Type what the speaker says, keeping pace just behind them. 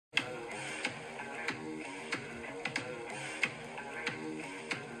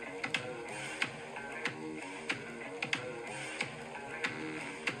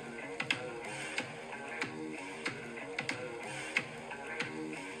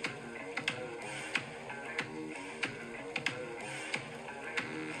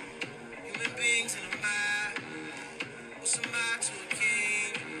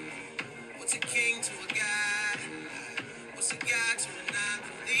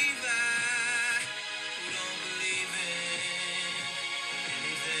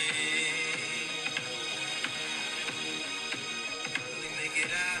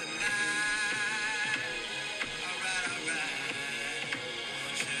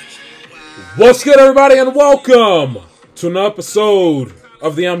What's good, everybody, and welcome to an episode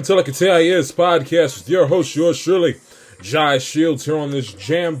of the I'm Telling Is podcast with your host, yours truly, Jai Shields, here on this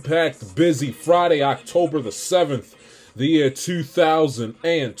jam-packed, busy Friday, October the 7th, the year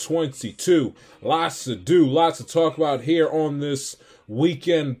 2022. Lots to do, lots to talk about here on this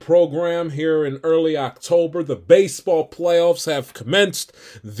weekend program here in early October. The baseball playoffs have commenced.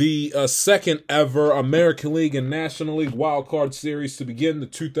 The second ever American League and National League wildcard series to begin the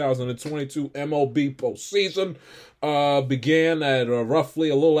 2022 MLB postseason began at roughly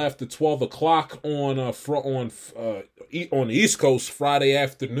a little after 12 o'clock on the East Coast Friday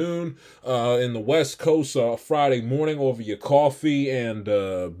afternoon, in the West Coast Friday morning over your coffee and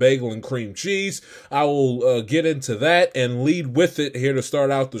bagel and cream cheese. I will get into that and lead with it here to start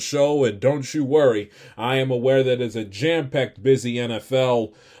out the show, and don't you worry, I am aware that it's a jam-packed busy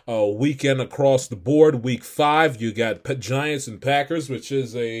NFL weekend across the board. Week 5, you got Giants and Packers, which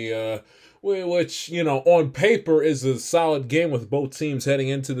is on paper is a solid game with both teams heading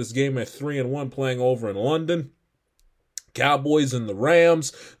into this game at 3-1 playing over in London. Cowboys and the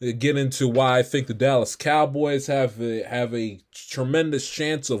Rams. They get into why I think the Dallas Cowboys have a tremendous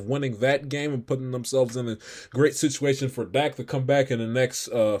chance of winning that game and putting themselves in a great situation for Dak to come back in the next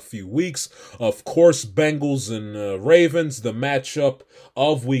few weeks. Of course, Bengals and Ravens, the matchup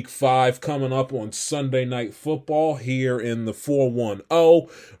of Week 5 coming up on Sunday Night Football here in the 4-1-0.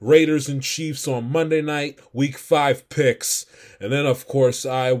 Raiders and Chiefs on Monday night, Week 5 picks. And then, of course,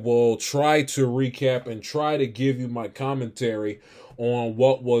 I will try to recap and try to give you my commentary on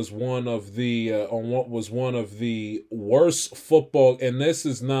what was one of the worst football. And this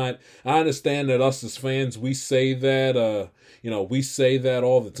is not. I understand that us as fans, we say that. We say that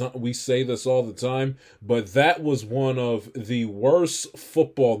all the time. We say this all the time, but that was one of the worst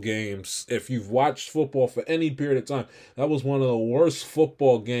football games. If you've watched football for any period of time, that was one of the worst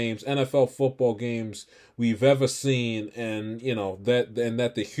football games, NFL football games we've ever seen, and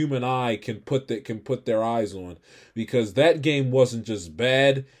that the human eye can put their eyes on, because that game wasn't just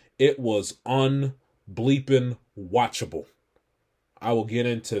bad, it was unbleeping watchable. I will get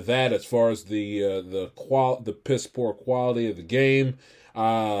into that as far as the piss poor quality of the game.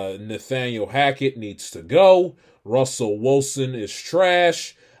 Nathaniel Hackett needs to go. Russell Wilson is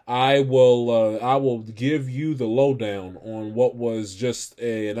trash. I will give you the lowdown on what was just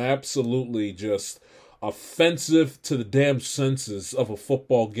an absolutely just offensive to the damn senses of a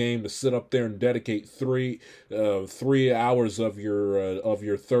football game to sit up there and dedicate 3 hours of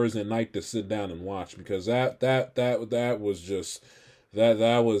your Thursday night to sit down and watch, because that was just.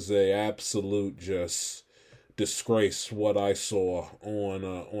 That was a absolute just disgrace what I saw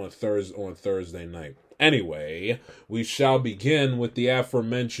on Thursday night. Anyway, we shall begin with the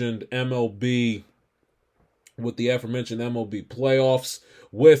aforementioned MLB playoffs,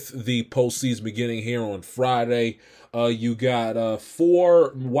 with the postseason beginning here on Friday. You got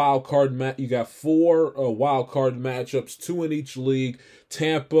four wild card matchups, 2 in each league.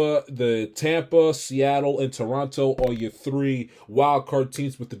 Tampa, Seattle, and Toronto are your 3 wild card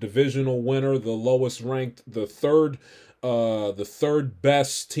teams, with the divisional winner, the lowest ranked, the third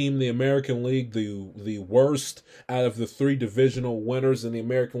best team in the American League, the worst out of the 3 divisional winners in the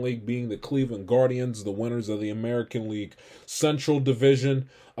American League being the Cleveland Guardians, the winners of the American League Central Division,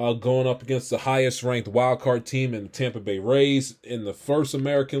 going up against the highest ranked wildcard team in the Tampa Bay Rays in the first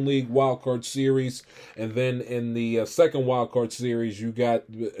American League wildcard series. And then in the second wildcard series, you got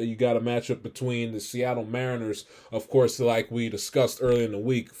a matchup between the Seattle Mariners. Of course, like we discussed earlier in the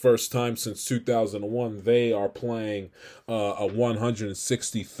week, first time since 2001, they are playing a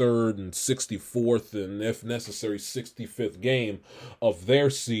 163rd and 64th, and if necessary 65th game of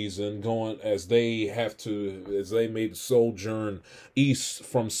their season, going as they made the sojourn east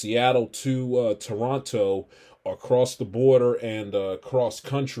from Seattle to Toronto, across the border and cross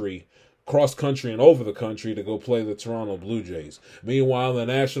country and over the country to go play the Toronto Blue Jays. Meanwhile, on the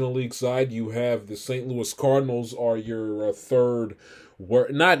National League side, you have the St. Louis Cardinals are your third.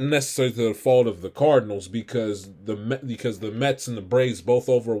 Not necessarily to the fault of the Cardinals, because the Mets and the Braves both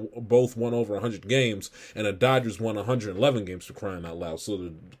won over 100 games, and the Dodgers won 111 games, for crying out loud. So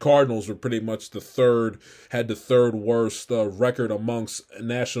the Cardinals were pretty much had the third worst record amongst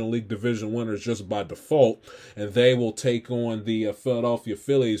National League division winners just by default, and they will take on the Philadelphia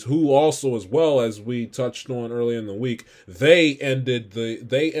Phillies, who also, as well as we touched on earlier in the week, they ended the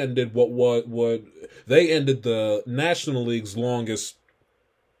National League's longest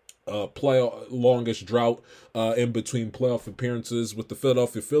drought in between playoff appearances, with the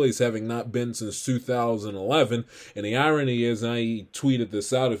Philadelphia Phillies having not been since 2011. And the irony is, I tweeted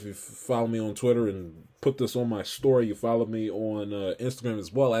this out, if you follow me on Twitter and put this on my story. You follow me on Instagram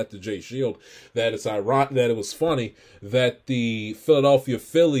as well at the J Shield. That it's ironic that it was funny that the Philadelphia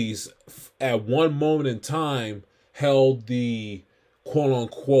Phillies at one moment in time held the quote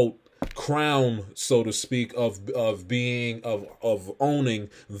unquote crown, so to speak, of owning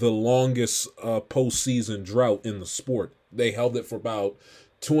the longest postseason drought in the sport. They held it for about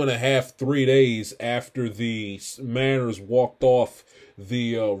 2.5, 3 days after the Mariners walked off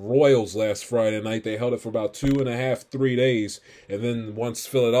the Royals last Friday night. They held it for about 2.5, 3 days, and then once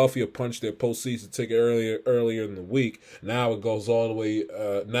Philadelphia punched their postseason ticket earlier in the week, now it goes all the way.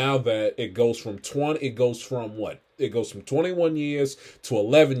 Now that it goes from 21 years to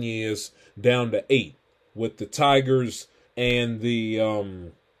 11 years down to 8, with the Tigers and the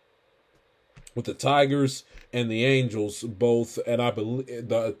Angels both, and I think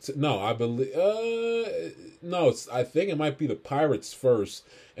it might be the Pirates first,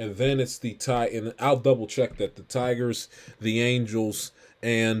 and then it's the and I'll double check that the Tigers, the Angels,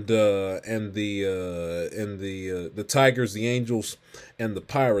 and the Tigers, the Angels, and the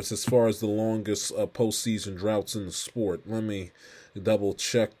Pirates as far as the longest postseason droughts in the sport. Let me double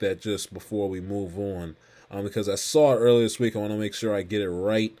check that just before we move on, because I saw it earlier this week. I want to make sure I get it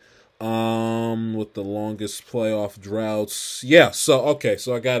right. With the longest playoff droughts. Yeah, so I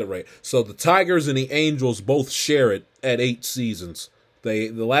got it right. So the Tigers and the Angels both share it at 8 seasons.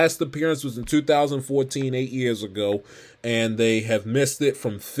 The last appearance was in 2014, 8 years ago, and they have missed it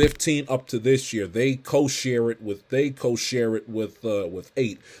from 15 up to this year. They co-share it with 8.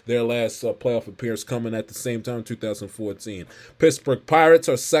 Their last playoff appearance coming at the same time, 2014. Pittsburgh Pirates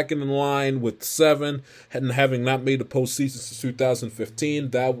are second in line with 7, and having not made the postseason since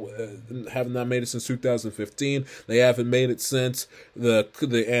 2015. Having not made it since 2015. They haven't made it since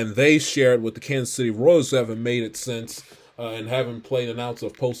and they share it with the Kansas City Royals, who haven't made it since. And haven't played an ounce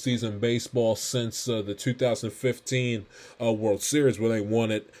of postseason baseball since the 2015 World Series, where they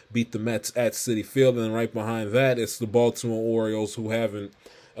won it, beat the Mets at Citi Field. And right behind that, it's the Baltimore Orioles, who haven't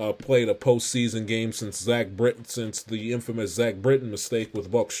played a postseason game since the infamous Zach Britton mistake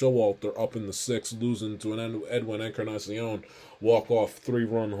with Buck Showalter up in the 6th, losing to an Edwin Encarnacion walk-off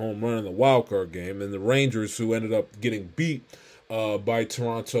 3-run home run in the wild card game. And the Rangers, who ended up getting beat by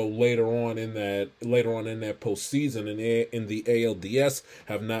Toronto later on in that postseason in the ALDS,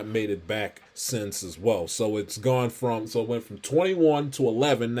 have not made it back since as well. So it went from 21 to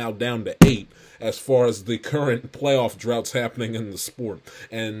 11, now down to 8 as far as the current playoff droughts happening in the sport.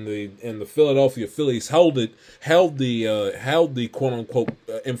 And the Philadelphia Phillies held the quote unquote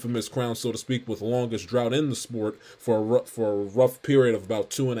infamous crown, so to speak, with the longest drought in the sport for a rough period of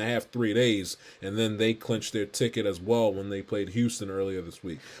about 2.5, 3 days, and then they clinched their ticket as well when they played Houston earlier this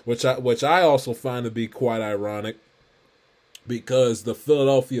week, which I also find to be quite ironic, because the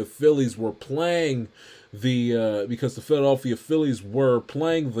Philadelphia Phillies were playing the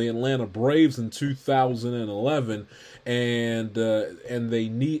Atlanta Braves in 2011, and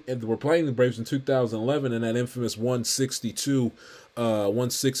they were playing the Braves in 2011 in that infamous 162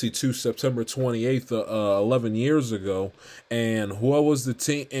 September 28th, 11 years ago. And what was the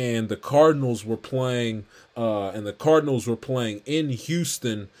team? And the Cardinals were playing in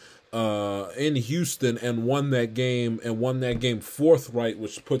Houston. And won that game forthright,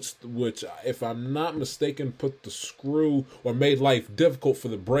 which if I'm not mistaken put the screw or made life difficult for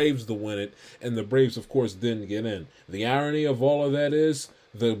the Braves to win it, and the Braves of course didn't get in. The irony of all of that is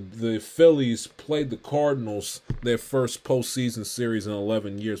the Phillies played the Cardinals their first postseason series in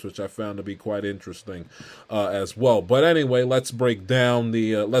 11 years, which I found to be quite interesting as well. But anyway, let's break down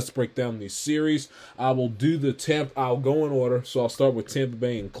the series. I'll go in order, so I'll start with Tampa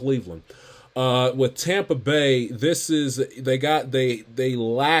Bay and Cleveland. With Tampa Bay, the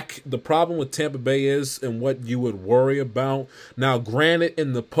problem with Tampa Bay is, and what you would worry about. Now, granted,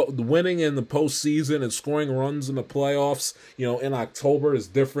 in the winning in the postseason and scoring runs in the playoffs, in October is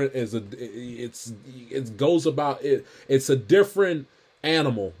different. It's a different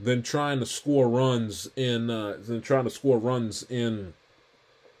animal than trying to score runs in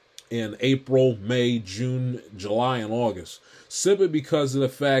April, May, June, July, and August, simply because of the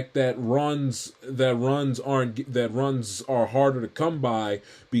fact that runs are harder to come by,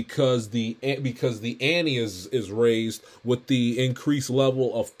 because the ante is raised with the increased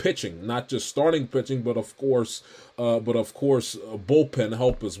level of pitching, not just starting pitching, but of course but of course bullpen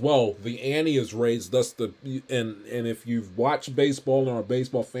help as well. The ante is raised. Thus and if you've watched baseball and are a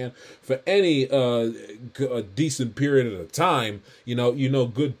baseball fan for any a decent period at a time, you know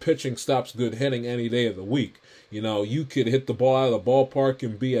good pitching stops good hitting any day of the week. You could hit the ball out of the ballpark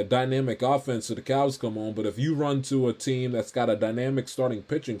and be a dynamic offense till the cows come home. But if you run to a team that's got a dynamic starting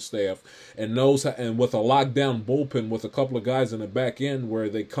pitching staff and knows how, and with a lockdown bullpen with a couple of guys in the back end where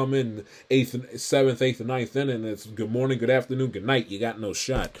they come in seventh, eighth, and ninth inning, and it's good morning, good afternoon, good night, you got no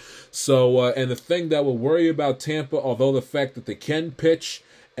shot. So, and the thing that will worry about Tampa, although the fact that they can pitch,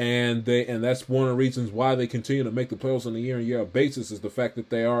 and that's one of the reasons why they continue to make the playoffs on a year-in-year basis, is the fact that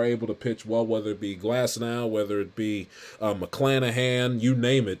they are able to pitch well, whether it be Glasnow, whether it be McClanahan, you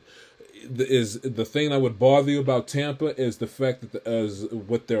name it. Is the thing that would bother you about Tampa is the fact that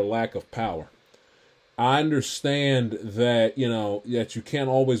with their lack of power. I understand that that you can't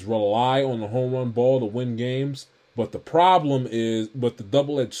always rely on the home run ball to win games, but the problem is, but the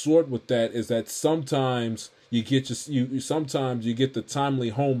double-edged sword with that is that sometimes sometimes you get the timely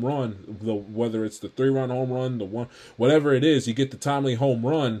home run, whether it's the 3-run home run, the one, whatever it is, you get the timely home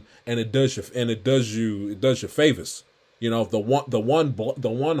run, and it does you favors. The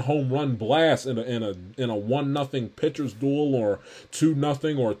one home run blast in a 1-0 pitcher's duel, or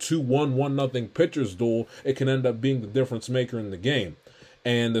 2-0 or 2-1 1-0 pitcher's duel, it can end up being the difference maker in the game.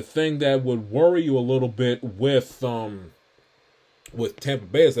 And the thing that would worry you a little bit with Tampa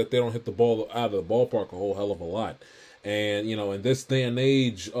Bay is that they don't hit the ball out of the ballpark a whole hell of a lot. And, in this day and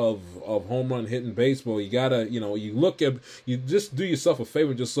age of home run hitting baseball, you gotta, you just do yourself a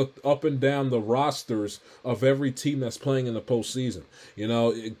favor and just look up and down the rosters of every team that's playing in the postseason.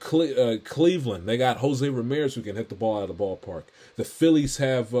 Cleveland, they got Jose Ramirez who can hit the ball out of the ballpark. The Phillies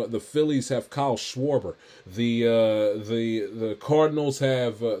have Kyle Schwarber. The Cardinals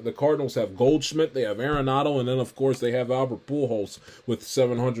have Goldschmidt. They have Arenado, and then of course they have Albert Pujols with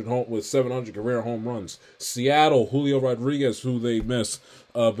 700 career home runs. Seattle, Julio Rodriguez, who they miss,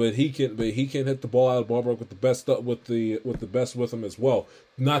 but he can hit the ball out of the ballpark with the best with him as well.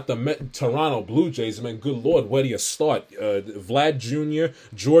 Not the Toronto Blue Jays. I mean, good Lord, where do you start? Vlad Jr.,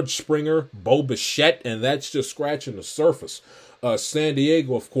 George Springer, Bo Bichette, and that's just scratching the surface. San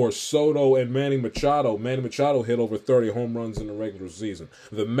Diego, of course, Soto and Manny Machado. Manny Machado hit over 30 home runs in the regular season.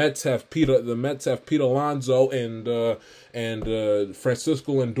 The Mets have Pete Alonso and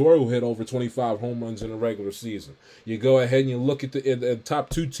Francisco Lindor, who hit over 25 home runs in the regular season. You go ahead and you look at the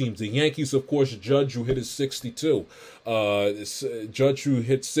top two teams. The Yankees, of course, Judge, who hit his 62. Judge, who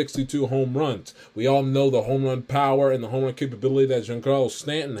hit 62 home runs. We all know the home run power and the home run capability that Giancarlo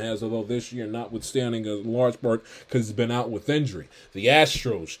Stanton has, although this year notwithstanding a large part because he's been out with injury. The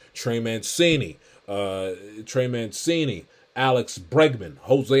Astros, Trey Mancini, Alex Bregman,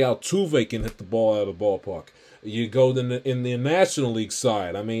 Jose Altuve can hit the ball out of the ballpark. You go in the National League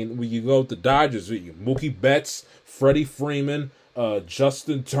side. I mean, when you go to the Dodgers, Mookie Betts, Freddie Freeman,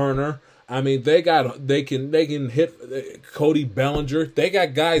 Justin Turner. I mean, they can hit Cody Bellinger. They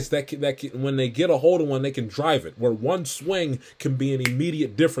got guys that can, when they get a hold of one, they can drive it. Where one swing can be an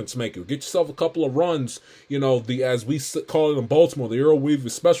immediate difference maker. Get yourself a couple of runs. As we call it in Baltimore, the Earl Weaver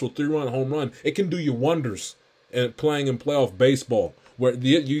special 3-run home run. It can do you wonders in playing in playoff baseball. Where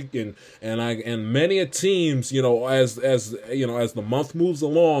you can and many a teams, as the month moves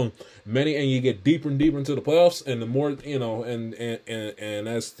along, and you get deeper and deeper into the playoffs, and the more and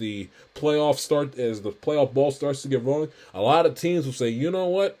as the playoff ball starts to get rolling, a lot of teams will say, you know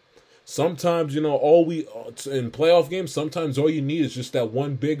what? Sometimes, in playoff games, sometimes all you need is just that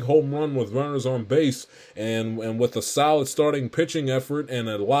one big home run with runners on base, and with a solid starting pitching effort and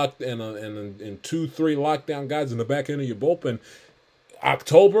and 2-3 lockdown guys in the back end of your bullpen.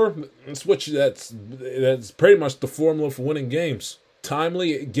 October, that's pretty much the formula for winning games.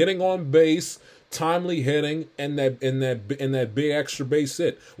 Timely getting on base, timely hitting, and that big extra base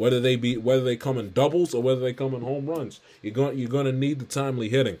hit. Whether they come in doubles or whether they come in home runs, you're going to need the timely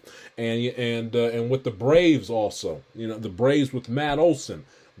hitting. And with the Braves also, the Braves with Matt Olson,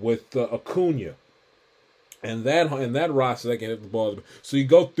 with Acuna. And that roster that can hit the ball. So you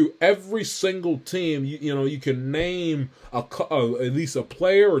go through every single team. You can name at least a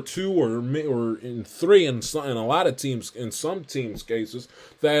player or two or in three in a lot of teams, in some teams' cases,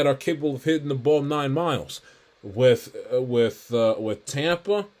 that are capable of hitting the ball 9 miles. With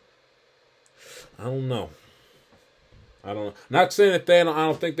Tampa, I don't know. I don't know. Not saying that I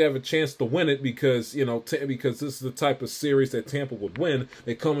don't think they have a chance to win it because because this is the type of series that Tampa would win.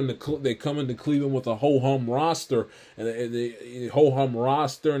 They come into Cleveland with a ho hum roster and and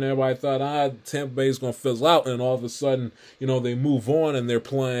everybody thought Tampa Bay is going to fizzle out, and all of a sudden they move on and they're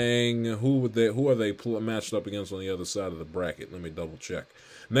playing who are they matched up against on the other side of the bracket? Let me double check.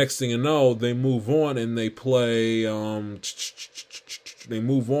 Next thing you know, they move on and they play. They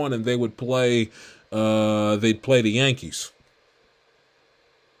move on and they would play. They'd play the Yankees,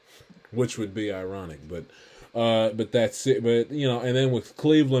 which would be ironic, but that's it. But and then with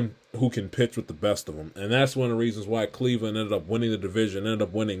Cleveland, who can pitch with the best of them, and that's one of the reasons why Cleveland ended up winning the division, ended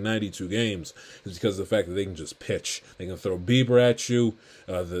up winning 92 games, is because of the fact that they can just pitch. They can throw Bieber at you.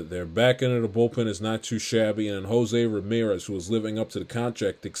 Their back end of the bullpen is not too shabby, and Jose Ramirez, who is living up to the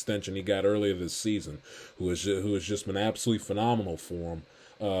contract extension he got earlier this season, who has just been absolutely phenomenal for him.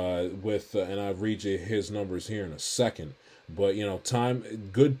 And I'll read you his numbers here in a second. But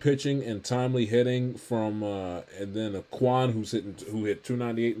good pitching and timely hitting from, and then Quan, who hit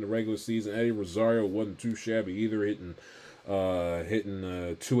 298 in the regular season. Eddie Rosario wasn't too shabby either, hitting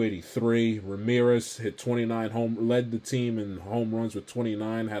 283. Ramirez hit 29 led the team in home runs with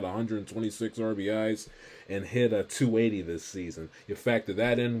 29, had 126 RBIs, and hit a 280 this season. You factor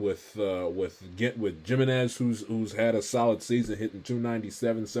that in with Jimenez, who's had a solid season, hitting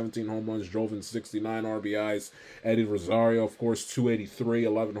 297, 17 home runs, drove in 69 RBIs. Eddie Rosario, of course, 283,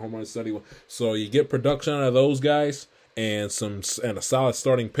 11 home runs, 71. So you get production out of those guys, and a solid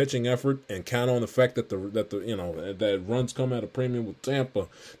starting pitching effort, and count on the fact that that runs come at a premium with Tampa.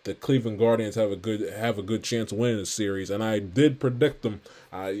 The Cleveland Guardians have a good chance of winning the series, and I did predict them.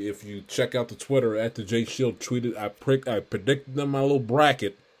 If you check out the Twitter at the J Shield tweeted, I predicted them my little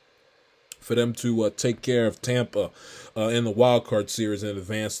bracket for them to take care of Tampa in the wild card series in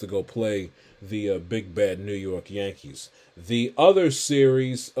advance to go play the big bad New York Yankees. The other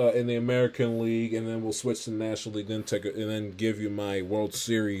series in the American League, and then we'll switch to the National League, and then give you my World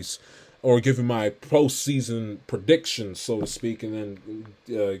Series, or give you my postseason predictions, so to speak, and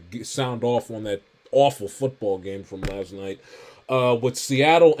then sound off on that awful football game from last night. With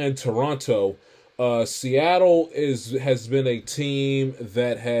Seattle and Toronto, Seattle has been a team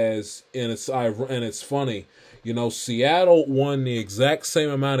that has, and it's funny, Seattle won the exact same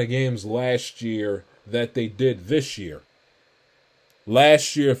amount of games last year that they did this year.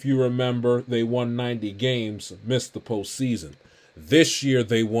 Last year, if you remember, they won 90 games, missed the postseason. This year,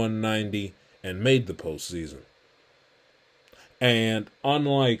 they won 90 and made the postseason. And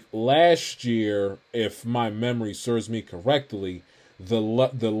unlike last year, if my memory serves me correctly, the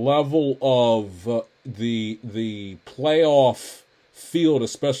level of the playoff field,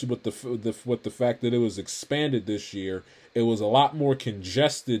 especially with the fact that it was expanded this year, it was a lot more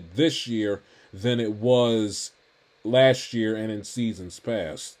congested this year than it was last year and in seasons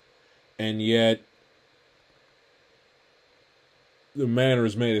past. And yet the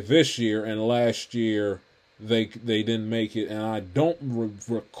Mariners made it this year, and last year they didn't make it, and I don't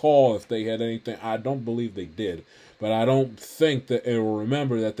recall if they had anything. I don't believe they did, but I don't think that it will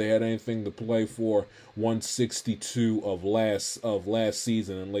remember that they had anything to play for 162 of last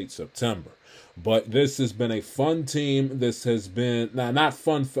season in late September. But this has been a fun team. This has been not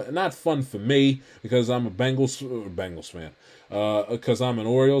fun for me because I'm a Bengals fan. Because I'm an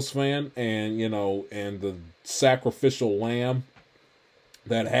Orioles fan, and and the sacrificial lamb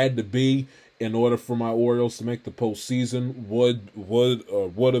that had to be in order for my Orioles to make the postseason would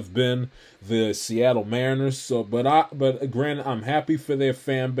have been the Seattle Mariners. So, but granted, I'm happy for their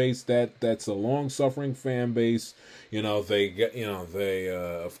fan base. That's a long-suffering fan base. They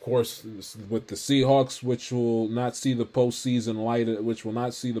of course, with the Seahawks, which will not see the postseason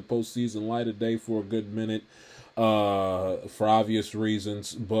light of day for a good minute, for obvious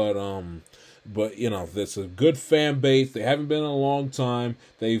reasons. But that's a good fan base. They haven't been in a long time.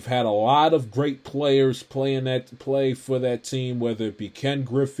 They've had a lot of great players play for that team, whether it be Ken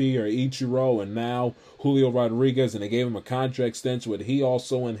Griffey or Ichiro, and now Julio Rodriguez, and they gave him a contract extension, which he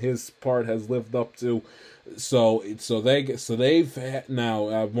also in his part has lived up to. They've had, now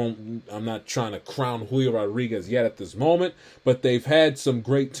I'm not trying to crown Julio Rodriguez yet at this moment, but they've had some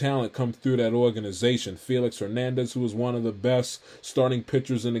great talent come through that organization. Felix Hernandez, who was one of the best starting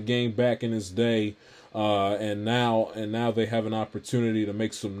pitchers in the game back in his day, and now they have an opportunity to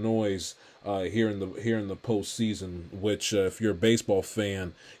make some noise here in the postseason. Which, if you're a baseball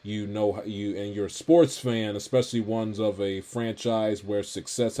fan, you know and you're a sports fan, especially ones of a franchise where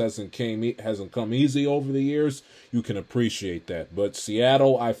success hasn't come easy over the years, you can appreciate that. But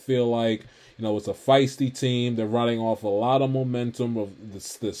Seattle, I feel like, it's a feisty team. They're running off a lot of momentum.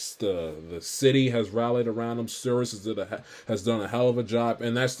 The city has rallied around them. Suarez has done a hell of a job,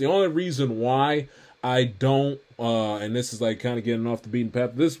 and that's the only reason why I don't. And this is like kind of getting off the beaten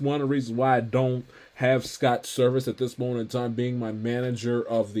path. This is one of the reasons why I don't have Scott Service at this moment in time being my manager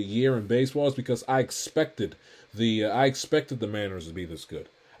of the year in baseball, is because I expected the Mariners to be this good.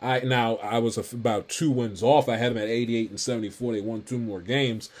 I was about 2 wins off. I had them at 88 and 74. They won 2 more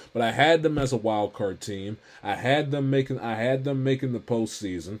games, but I had them as a wild card team. I had them making the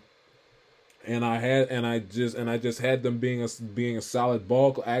postseason, and I just had them being a solid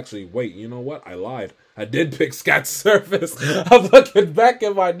ball. Actually, wait, you know what? I lied. I did pick Scott Service. I'm looking back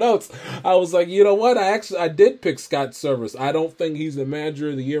at my notes. I was like, you know what? I did pick Scott Service. I don't think he's the manager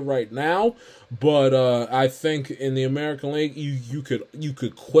of the year right now, but I think in the American League, you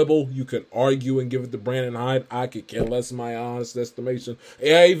could quibble, you could argue and give it to Brandon Hyde. I could care less, in my honest estimation.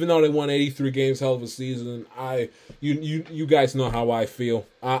 Yeah, even though they won 83 games, hell of a season. You guys know how I feel.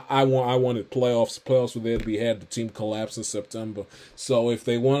 I wanted playoffs. Playoffs were there to be had. The team collapsed in September. So if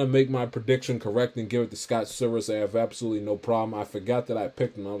they want to make my prediction correct and give it to Scott Service, I have absolutely no problem. I forgot that I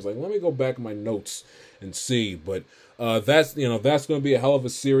picked him. I was like, let me go back in my notes and see. But that's going to be a hell of a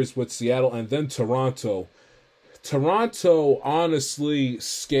series with Seattle, and then Toronto. Toronto honestly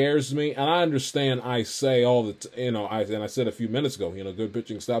scares me, and I understand. I say I said a few minutes ago, good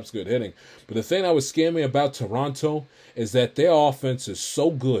pitching stops good hitting. But the thing that would scare me about Toronto is that their offense is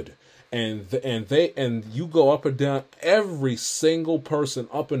so good. And you go up and down, every single person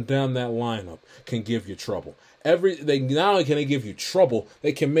up and down that lineup can give you trouble. They not only can they give you trouble,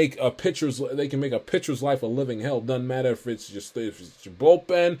 they can make a pitcher's life a living hell. Doesn't matter if it's your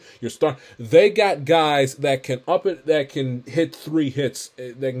bullpen, your start. They got guys that can hit 3 hits.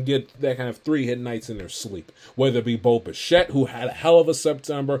 That can have 3 hit nights in their sleep. Whether it be Bo Bichette, who had a hell of a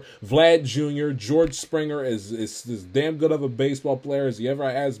September, Vlad Jr., George Springer is as damn good of a baseball player as he ever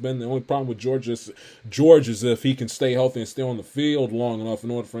has been. The only problem with George is if he can stay healthy and stay on the field long enough in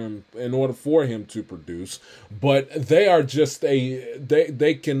order for him to produce. But they are just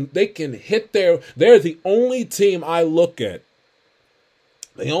they can hit they're the only team I look at.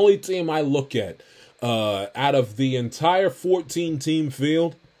 The only team I look at out of the entire 14-team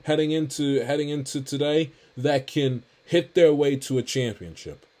field heading into today that can hit their way to a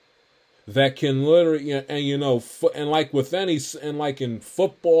championship. That can literally, and like in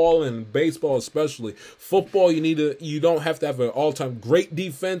football and baseball especially, football you don't have to have an all-time great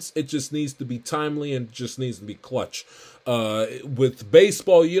defense. It just needs to be timely and just needs to be clutch. With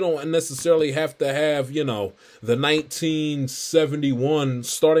baseball, you don't necessarily have to have, the 1971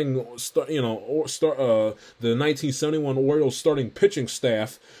 the 1971 Orioles starting pitching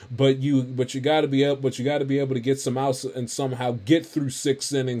staff, but you got to be able to get some outs and somehow get through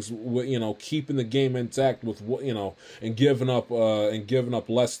 6 innings, keeping the game intact with and giving up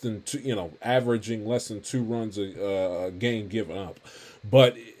less than 2, averaging less than 2 runs a game given up,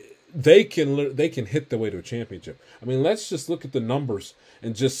 but they can hit their way to a championship. I mean, let's just look at the numbers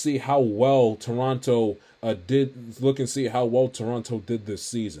and just see how well Toronto did. Look and see how well Toronto did this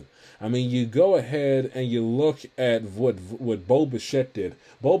season. I mean, you go ahead and you look at what Bo Bichette did.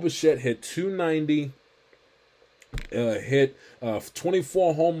 Bo Bichette hit 290. Hit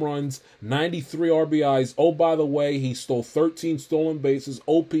 24 home runs, 93 RBIs. Oh, by the way, he stole 13 stolen bases,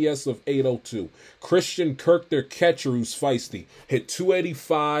 OPS of 802. Christian Kirk, their catcher, who's feisty, hit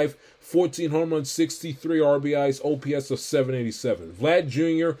 285, 14 home runs, 63 RBIs, OPS of 787. Vlad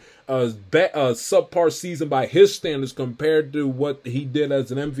Jr., subpar season by his standards compared to what he did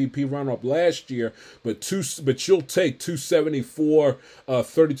as an MVP runner-up last year, but you'll take 274,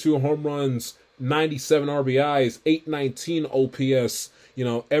 32 home runs, 97 RBIs, 819 OPS,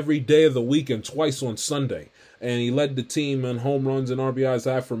 every day of the week and twice on Sunday. And he led the team in home runs and RBIs,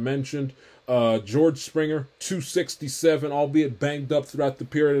 aforementioned. George Springer, 267, albeit banged up throughout the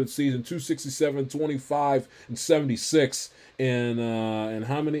period of the season, 267, 25, and 76. And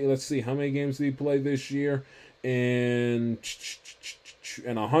how many games did he play this year? And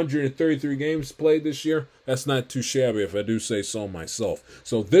 133 games played this year. That's not too shabby if I do say so myself.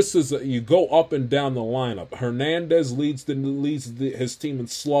 So this is you go up and down the lineup. Hernandez leads his team in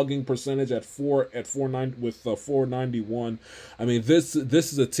slugging percentage at 491. I mean this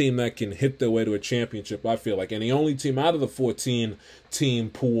is a team that can hit their way to a championship. I feel like, and the only team out of the 14 team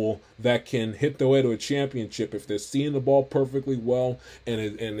pool that can hit their way to a championship if they're seeing the ball perfectly well and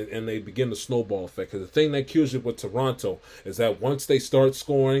they begin the snowball effect. Because the thing that kills you with Toronto is that once they start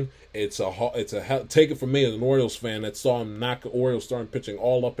scoring, it's a take it from me as an Orioles fan that saw him knock the Orioles starting pitching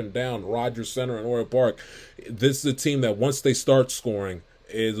all up and down Rogers Center and Oriole Park. This is a team that once they start scoring,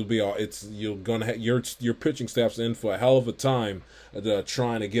 you're gonna have your pitching staff's in for a hell of a time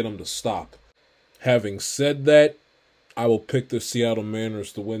trying to get them to stop. Having said that, I will pick the Seattle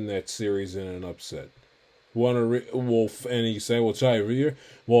Mariners to win that series in an upset. And you say, well, Chai,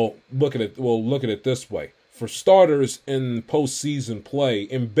 well, look at it. Well, look at it this way. For starters, in postseason play,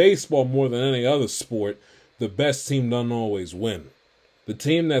 in baseball more than any other sport, the best team doesn't always win. The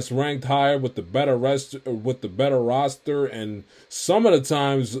team that's ranked higher with the better roster, and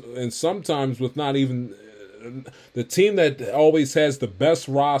sometimes with not even the team that always has the best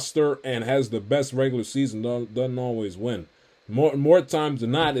roster and has the best regular season doesn't always win. More times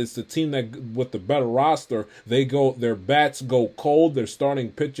than not, it's the team that with the better roster. Their bats go cold. Their starting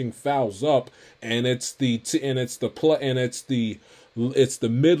pitching fouls up, and it's the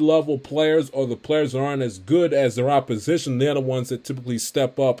mid-level players or the players that aren't as good as their opposition. They're the ones that typically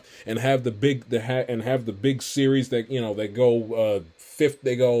step up and have the big series that they go fifth.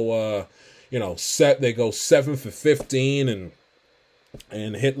 They go. They go 7 for 15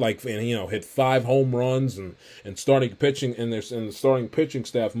 and hit hit 5 home runs and starting pitching and the starting pitching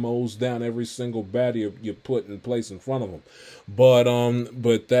staff mows down every single batter you put in place in front of them. But I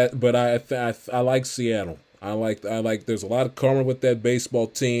like Seattle. I like there's a lot of karma with that baseball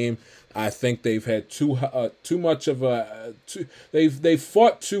team. I think they've had too much of they've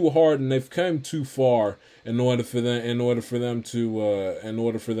fought too hard and they've come too far in order for them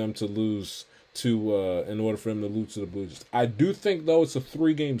to lose to the Blue Jays. I do think though it's a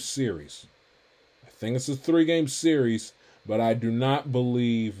 3-game series. I think it's a 3-game series, but I do not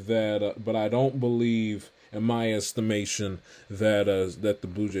believe that. But I don't believe, in my estimation, that the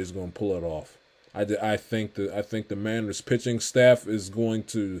Blue Jays are going to pull it off. I think the Mariners pitching staff is going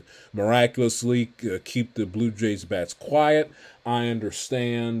to miraculously keep the Blue Jays bats quiet. I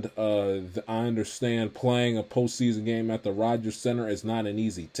understand playing a postseason game at the Rogers Center is not an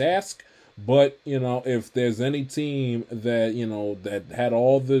easy task. But if there's any team that had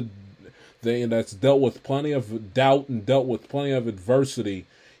all that's dealt with plenty of doubt and dealt with plenty of adversity,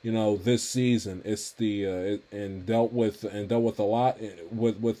 this season, it's and dealt with a lot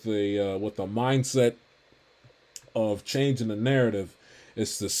with the mindset of changing the narrative.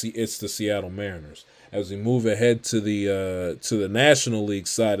 It's the Seattle Mariners. As we move ahead to the National League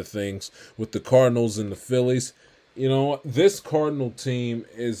side of things with the Cardinals and the Phillies. This Cardinal team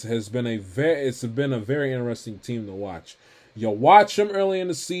has been a very interesting team to watch. You watch them early in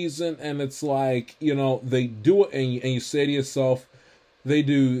the season, and it's like they do it, and you say to yourself,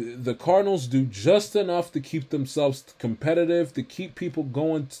 the Cardinals do just enough to keep themselves competitive, to keep people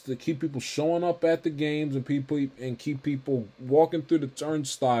going, to keep people showing up at the games, and keep people walking through the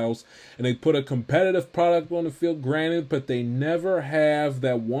turnstiles, and they put a competitive product on the field. Granted, but they never have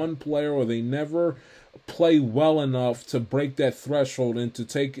that one player, or they never play well enough to break that threshold and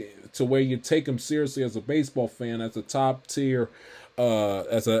to where you take them seriously as a baseball fan, as a top tier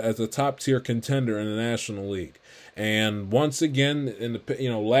top tier contender in the National League. And once again, in the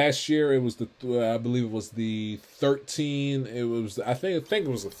last year it was I believe it was the 13. I think it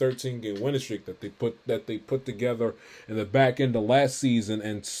was a 13-game winning streak that they put together in the back end of last season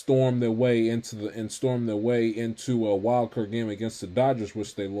and stormed their way into a wild card game against the Dodgers,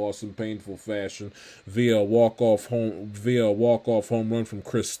 which they lost in painful fashion via a walk-off home run from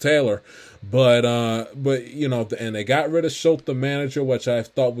Chris Taylor. But and they got rid of Schultz, the manager, which I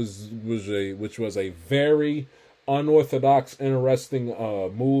thought was a very unorthodox, interesting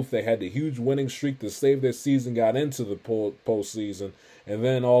move. They had the huge winning streak to save their season, got into the postseason, and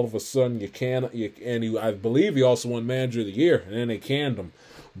then all of a sudden I believe he also won Manager of the Year, and then they canned him.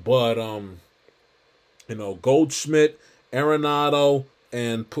 But Goldschmidt, Arenado,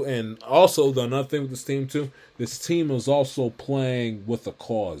 and also the another thing with this team too. This team is also playing with a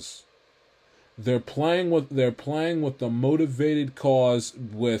cause. They're playing with the motivated cause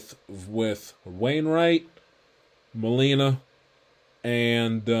with Wainwright, Molina,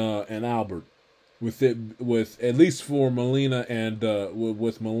 and Albert. With at least for Molina and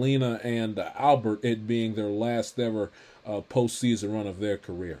with Molina and Albert, it being their last ever postseason run of their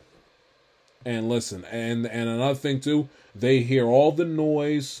career. And listen, and another thing too, they hear all the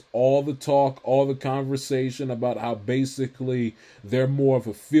noise, all the talk, all the conversation about how basically they're more of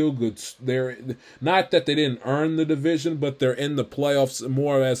a feel good. They're not that they didn't earn the division, but they're in the playoffs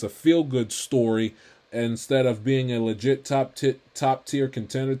more as a feel good story instead of being a legit top tier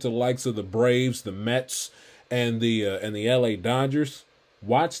contender to the likes of the Braves, the Mets, and the LA Dodgers.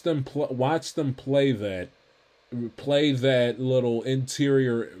 Watch them play that little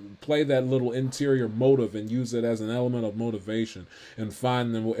interior motive and use it as an element of motivation and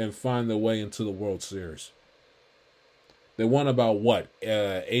find their way into the World Series. They won about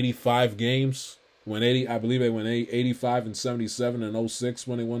 85 games when I believe they went 85 and 77 and 06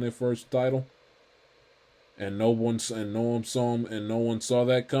 when they won their first title. And no one saw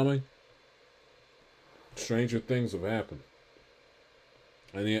that coming. Stranger things have happened.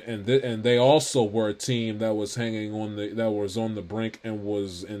 And they also were a team that was on the brink and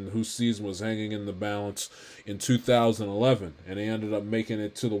whose season was hanging in the balance in 2011, and they ended up making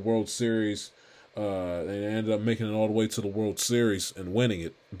it to the World Series. They ended up making it all the way to the World Series and winning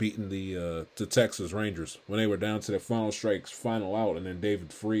it, beating the Texas Rangers when they were down to their final out, and then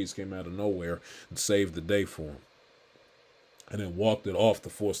David Freese came out of nowhere and saved the day for them, and then walked it off to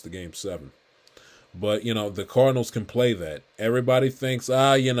force the Game 7. But, the Cardinals can play that. Everybody thinks,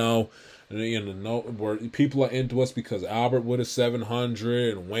 no, people are into us because Albert with a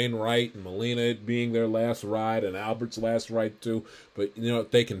 700 and Wainwright and Molina being their last ride and Albert's last ride too. But,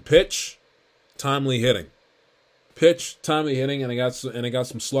 they can pitch, timely hitting. Pitch, timely hitting, and they got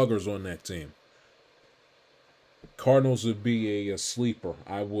some sluggers on that team. Cardinals would be a sleeper.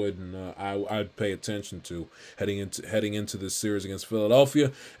 I'd pay attention to heading into this series against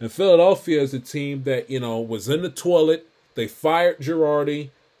Philadelphia. And Philadelphia is a team that was in the toilet. They fired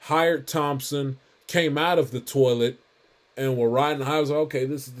Girardi, hired Thompson, came out of the toilet, and were riding high. I was like, okay,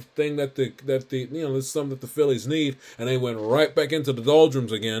 this is the thing that this is something that the Phillies need, and they went right back into the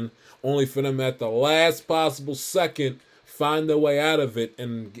doldrums again, only for them at the last possible second find their way out of it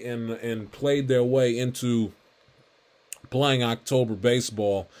and played their way into playing October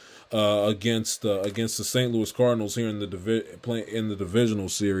baseball against the St. Louis Cardinals here in the divisional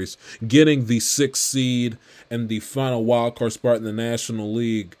series, getting the 6th seed and the final wild card spot in the National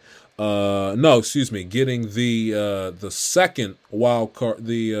League. Getting the second wild card.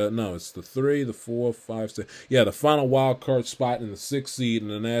 It's the 3, the 4, 5, 6. Yeah, the final wild card spot in the 6th seed in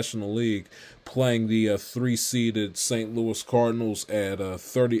the National League, playing the 3-seeded St. Louis Cardinals at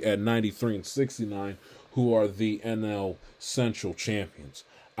 93 and 69. Who are the NL Central champions.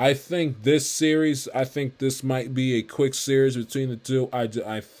 I think this might be a quick series between the two.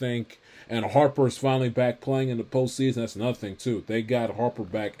 I think, and Harper's finally back playing in the postseason. That's another thing too. They got Harper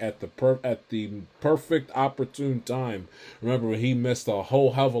back at the perfect opportune time. Remember when he missed a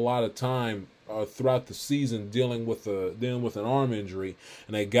whole hell of a lot of time throughout the season dealing with an arm injury,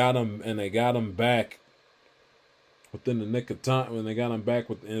 and they got him back within the nick of time. When they got him back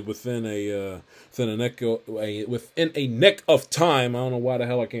within a nick of time. I don't know why the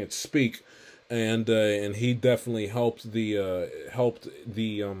hell I can't speak, and he definitely helped the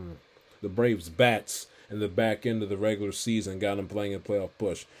Braves bats in the back end of the regular season, got him playing a playoff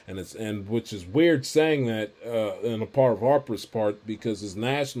push, and which is weird saying that on a part of Harper's part, because his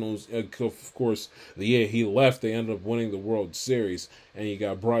Nationals, of course, the year he left, they ended up winning the World Series, and you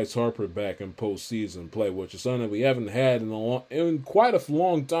got Bryce Harper back in postseason play, which is something that we haven't had in quite a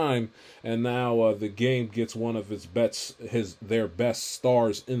long time, and now the game gets one of their best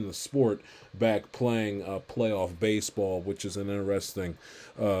stars in the sport back playing playoff baseball, which is an interesting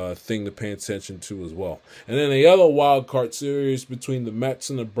thing to pay attention to as well. And then the other wild card series between the Mets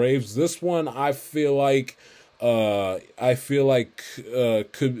and the Braves. This one I feel like could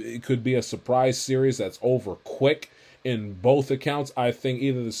be a surprise series that's over quick in both accounts. I think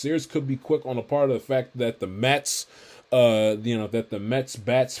either the series could be quick on the part of the fact that the Mets that the Mets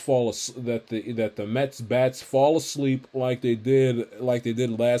bats fall asleep like they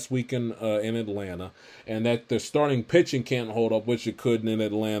did last weekend in Atlanta, and that their starting pitching can't hold up, which it couldn't in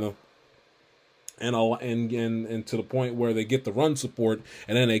Atlanta. And to the point where they get the run support,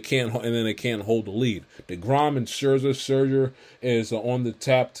 and then they can't hold the lead. DeGrom and Scherzer is on the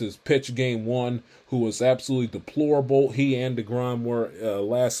tap to pitch game 1, who was absolutely deplorable. He and DeGrom were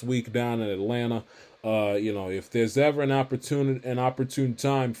last week down in Atlanta. If there's ever an opportune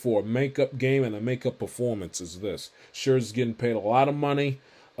time for a makeup game and a makeup performance, is this. Scherzer's getting paid a lot of money.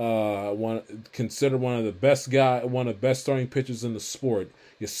 Considered one of the best starting pitchers in the sport.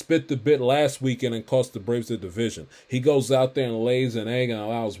 You spit the bit last weekend and cost the Braves the division. He goes out there and lays an egg and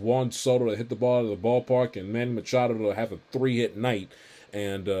allows Juan Soto to hit the ball out of the ballpark and Manny Machado to have a 3-hit night.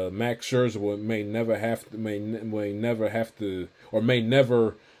 and Max Scherzer may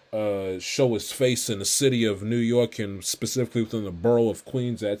never show his face in the city of New York, and specifically within the borough of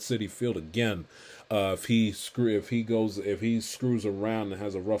Queens at Citi Field again. If he screws around and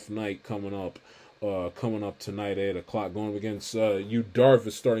has a rough night coming up tonight at 8:00, going against Yu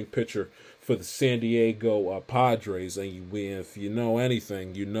Darvish, starting pitcher for the San Diego Padres. And if you know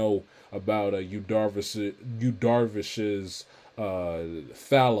anything, you know about Yu Darvish's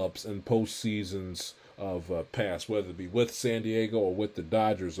foul ups and postseasons of past, whether it be with San Diego or with the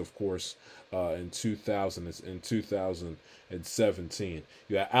Dodgers, of course, in 2017.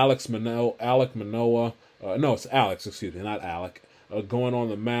 You got Alek Manoah. No, it's Alex. Excuse me, not Alec. Going on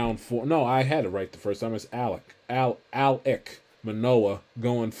the mound for. No, I had it right the first time. It's Alek Manoah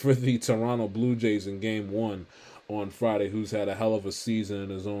going for the Toronto Blue Jays in Game 1 on Friday, who's had a hell of a season in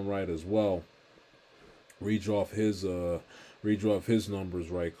his own right as well. Read off his numbers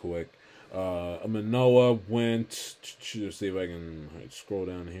right quick. Manoah went. Let's see if I can scroll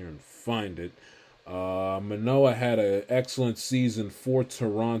down here and find it. Manoah had an excellent season for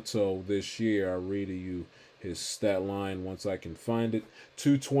Toronto this year. I'll read to you his stat line once I can find it.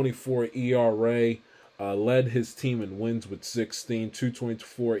 2.24 ERA. Led his team in wins with 16.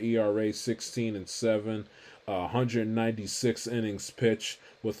 2.24 ERA, 16-7. 196 innings pitched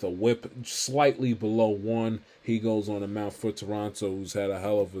with a whip slightly below 1. He goes on the mound for Toronto, who's had a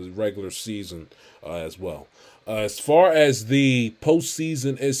hell of a regular season as well. As far as the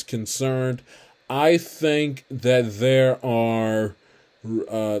postseason is concerned, I think that there are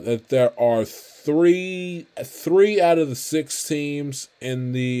three out of the 6 teams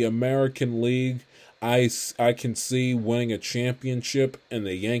in the American League I can see winning a championship, and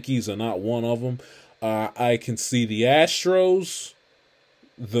the Yankees are not one of them. I can see the Astros,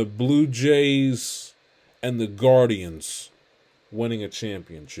 the Blue Jays, and the Guardians winning a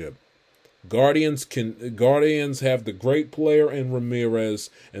championship. Guardians have the great player in Ramirez,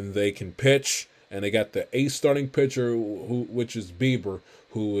 and they can pitch, and they got the ace starting pitcher, which is Bieber,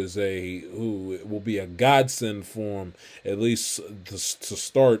 who will be a godsend for him, at least to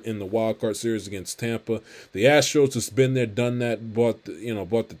start in the wild card series against Tampa. The Astros has been there, done that, bought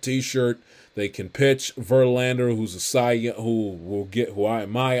the T-shirt. They can pitch. Verlander, who's a Cy Young, who in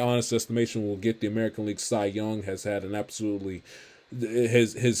my honest estimation will get the American League Cy Young, has had an absolutely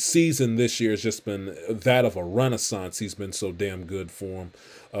his season this year has just been that of a renaissance. He's been so damn good for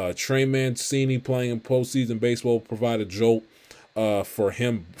him. Trey Mancini playing in postseason baseball will provide a jolt for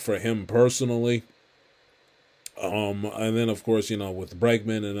him personally. And then of course, with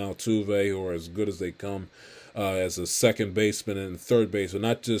Bregman and Altuve, who are as good as they come as a second baseman and third baseman,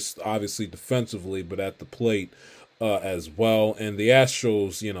 not just obviously defensively, but at the plate as well. And the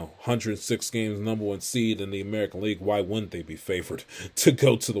Astros, 106 games, number 1 seed in the American League. Why wouldn't they be favored to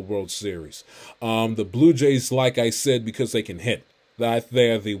go to the World Series? The Blue Jays, like I said, because they can hit.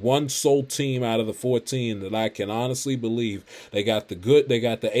 They're the one sole team out of the 14 that I can honestly believe they got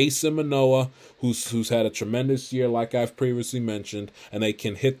the ace in Manoah, who's had a tremendous year, like I've previously mentioned, and they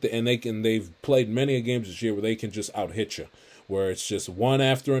can hit they've played many games this year where they can just out hit you, where it's just one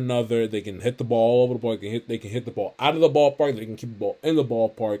after another. They can hit the ball all over the ball. They can hit the ball out of the ballpark. They can keep the ball in the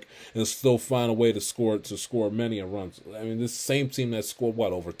ballpark and still find a way to score many a runs. I mean, this same team that scored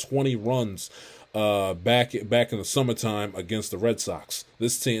over 20 runs back in the summertime against the Red Sox.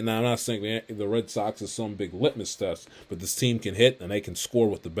 This team, now I'm not saying the Red Sox is some big litmus test, but this team can hit and they can score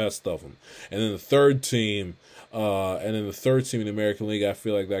with the best of them. And then the third team, in the American League, I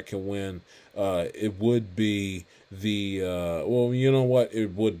feel like that can win. It would be the well, you know what?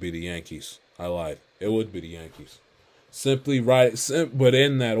 It would be the Yankees. I lied. It would be the Yankees. Simply right, but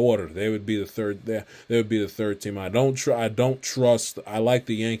in that order, they would be the third. They would be the third team. I don't trust. I like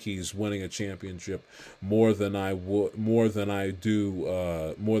the Yankees winning a championship more than I do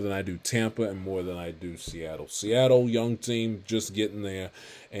Tampa, and more than I do Seattle. Seattle, young team, just getting there,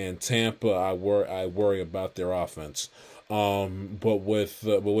 and Tampa, I worry about their offense. But with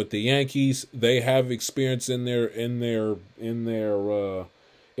the Yankees, they have experience in their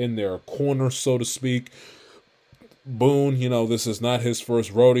corner, so to speak. Boone, this is not his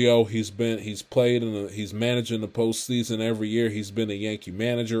first rodeo. He's managing the postseason every year. He's been a Yankee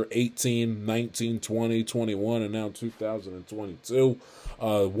manager, 18, 19, 20, 21, and now 2022.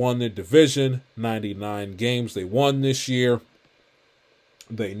 Won their division, 99 games they won this year.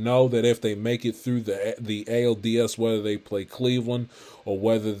 They know that if they make it through the ALDS, whether they play Cleveland or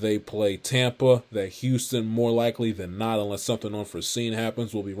whether they play Tampa, that Houston, more likely than not, unless something unforeseen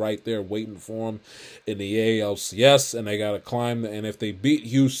happens, will be right there waiting for them in the ALCS, and they got to climb. And if they beat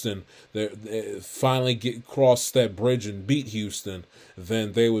Houston, they finally get cross that bridge and beat Houston,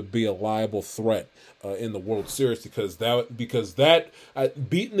 then they would be a liable threat in the World Series, because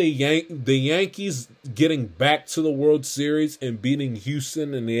beating the Yankees, getting back to the World Series and beating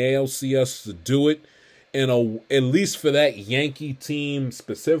Houston in the ALCS to do it, at least for that Yankee team,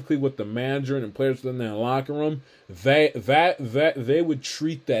 specifically with the manager and players in their locker room, they would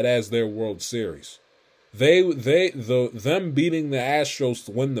treat that as their World Series. Them beating the Astros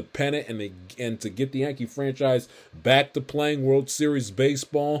to win the pennant and to get the Yankee franchise back to playing World Series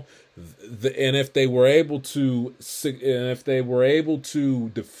baseball, and if they were able to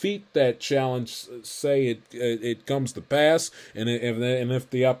defeat that challenge, say it comes to pass, and if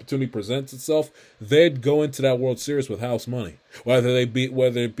the opportunity presents itself, they'd go into that World Series with house money. Whether it be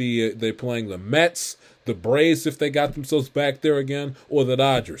they're playing the Mets, the Braves if they got themselves back there again, or the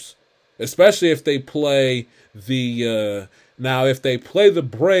Dodgers. Especially if they play if they play the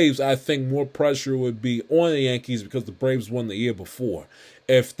Braves, I think more pressure would be on the Yankees because the Braves won the year before.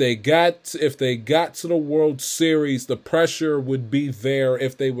 If they got to the World Series, the pressure would be there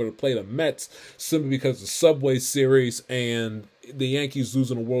if they were to play the Mets, simply because the Subway Series and the Yankees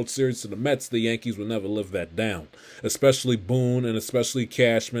losing the World Series to the Mets, the Yankees would never live that down. Especially Boone and especially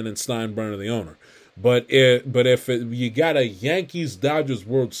Cashman and Steinbrenner, the owner. But if you got a Yankees Dodgers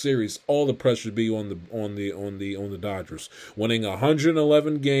World Series, all the pressure would be on the Dodgers, winning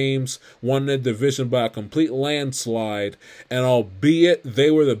 111 games, won the division by a complete landslide, and albeit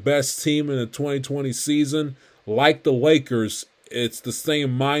they were the best team in the 2020 season, like the Lakers, it's the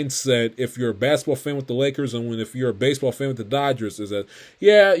same mindset if you're a basketball fan with the Lakers and if you're a baseball fan with the Dodgers, is that,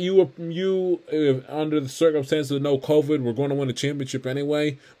 yeah, under the circumstances of no COVID, we're going to win a championship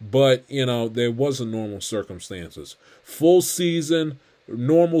anyway, but, there wasn't normal circumstances. Full season,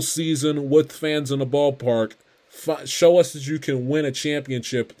 normal season with fans in the ballpark, show us that you can win a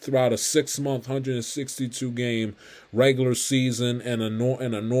championship throughout a 6-month, 162-game regular season and a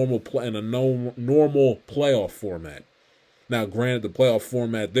normal playoff format. Now, granted, the playoff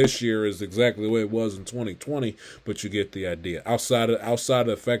format this year is exactly the way it was in 2020, but you get the idea. Outside of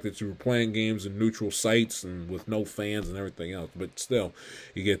the fact that you were playing games in neutral sites and with no fans and everything else, but still,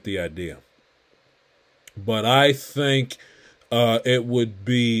 you get the idea. But I think it would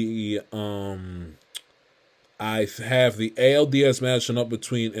be I have the ALDS matching up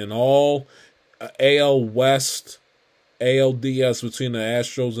between an all AL West ALDS between the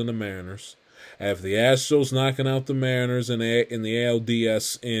Astros and the Mariners. I have the Astros knocking out the Mariners in the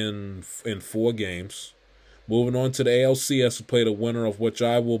ALDS in 4 games. Moving on to the ALCS, to play the winner of which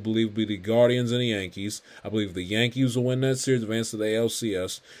I will believe will be the Guardians and the Yankees. I believe the Yankees will win that series, advance to the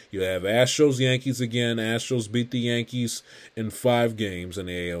ALCS. You have Astros-Yankees again. Astros beat the Yankees in 5 games in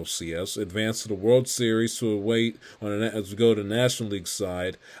the ALCS. Advance to the World Series to wait as we go to the National League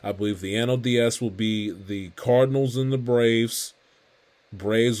side. I believe the NLDS will be the Cardinals and the Braves.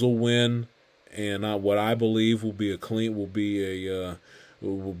 Braves will win, and what I believe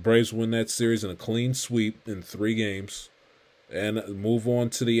Braves win that series in a clean sweep in 3 games, and move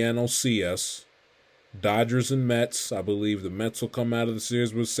on to the NLCS. Dodgers and Mets. I believe the Mets will come out of the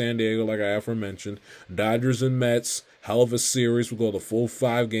series with San Diego, like I aforementioned. Dodgers and Mets, hell of a series. We'll go the full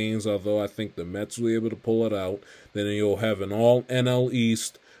 5 games, although I think the Mets will be able to pull it out. Then you'll have an all NL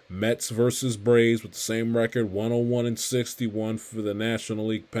East. Mets versus Braves with the same record, 101-61 for the National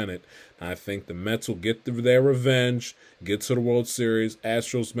League pennant. I think the Mets will get their revenge, get to the World Series.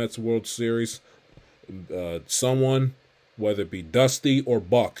 Astros-Mets World Series. Someone, whether it be Dusty or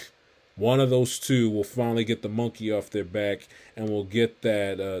Buck, one of those two will finally get the monkey off their back and will get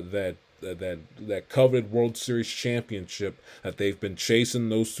that coveted World Series championship that they've been chasing.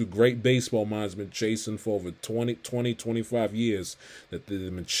 Those two great baseball minds have been chasing for over 25 years. That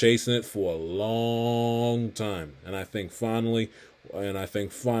they've been chasing it for a long time. And I think finally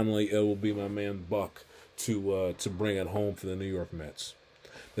it will be my man Buck to bring it home for the New York Mets.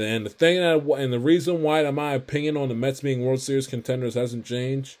 And the reason why my opinion on the Mets being World Series contenders hasn't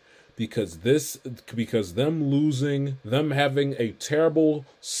changed, because them having a terrible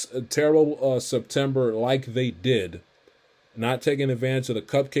September like they did, not taking advantage of the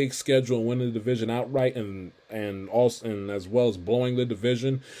cupcake schedule and winning the division outright, and as well as blowing the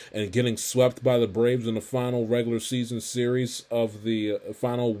division and getting swept by the Braves in the final regular season series of the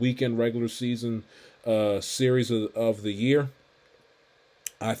final weekend regular season series of the year.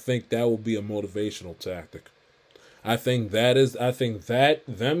 I think that will be a motivational tactic. I think that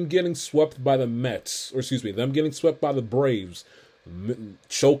them getting swept by the Mets, or excuse me, them getting swept by the Braves,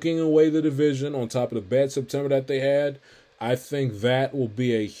 choking away the division on top of the bad September that they had, I think that will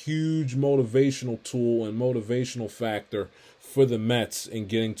be a huge motivational tool and motivational factor for the Mets in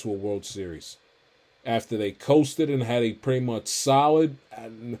getting to a World Series. After they coasted and had a pretty much solid,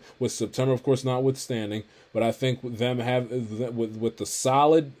 with September of course notwithstanding, but I think them with the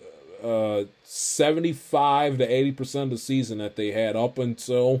solid 75 to 80% of the season that they had up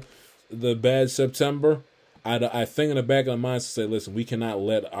until the bad September, I think in the back of my mind to say, listen, we cannot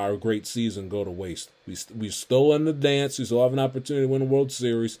let our great season go to waste. We still in the dance. We still have an opportunity to win the World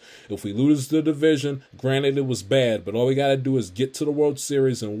Series. If we lose the division, granted it was bad, but all we got to do is get to the World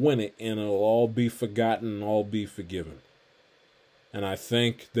Series and win it, and it'll all be forgotten and all be forgiven. And I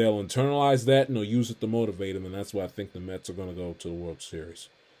think they'll internalize that and they'll use it to motivate them, and that's why I think the Mets are going to go to the World Series.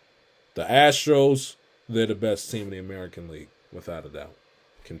 The Astros, they're the best team in the American League, without a doubt.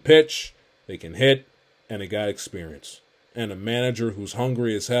 Can pitch, they can hit, and they got experience. And a manager who's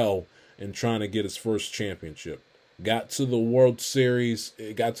hungry as hell and trying to get his first championship. Got to the World Series.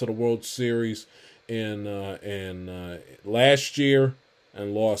 It got to the World Series in last year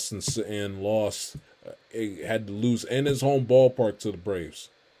and lost had to lose in his home ballpark to the Braves.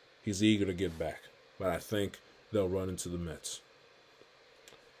 He's eager to get back, but I think they'll run into the Mets.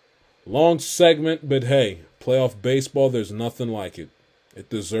 Long segment, but hey, playoff baseball, there's nothing like it. It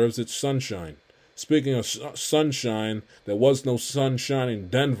deserves its sunshine. Speaking of sunshine, there was no sunshine in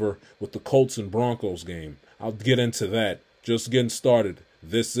Denver with the Colts and Broncos game. I'll get into that. Just getting started.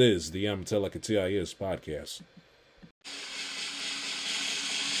 This is the Telekatiayis podcast.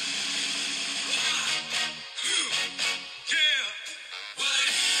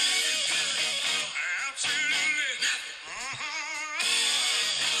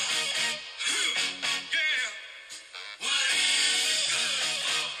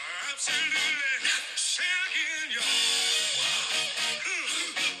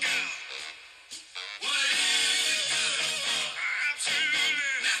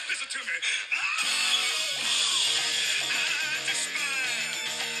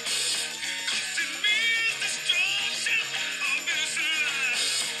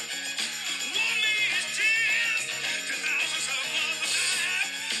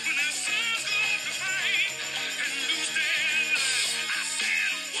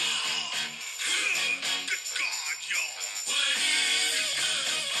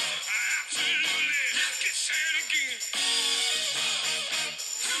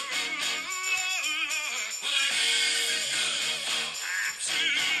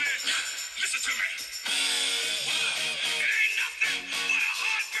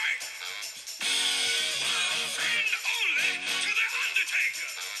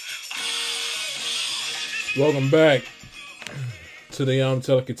 Welcome back to the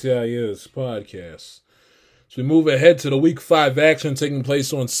Telekatiayis podcast. So we move ahead to the Week 5 action taking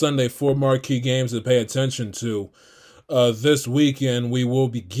place on Sunday. 4 marquee games to pay attention to this weekend. We will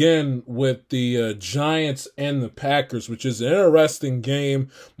begin with the Giants and the Packers, which is an interesting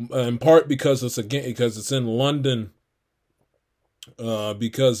game, in part because it's in London.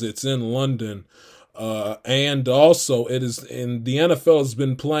 And also it is in the NFL has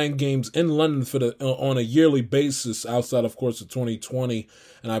been playing games in London on a yearly basis outside, of course, the 2020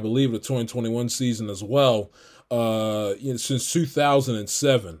 and I believe the 2021 season as well, since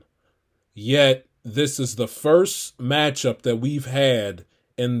 2007. Yet this is the first matchup that we've had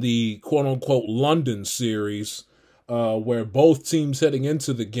in the quote unquote London series, where both teams heading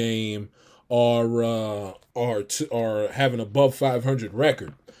into the game are having above 500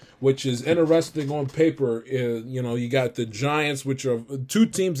 record. Which is interesting on paper. You got the Giants, which are two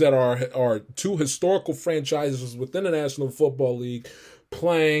teams that are two historical franchises within the National Football League,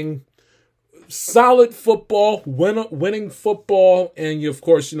 playing solid football, winning football, and of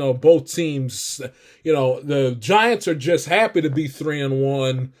course, both teams. The Giants are just happy to be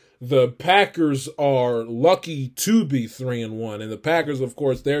 3-1. The Packers are lucky to be 3-1, and the Packers, of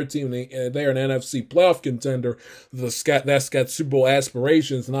course, their team, they're an NFC playoff contender. That's got Super Bowl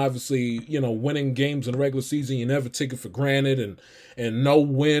aspirations, and obviously, winning games in the regular season, you never take it for granted, and no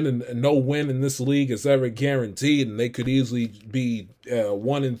win in this league is ever guaranteed, and they could easily be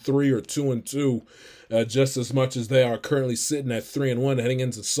 1-3 or 2-2. Just as much as they are currently sitting at 3-1 heading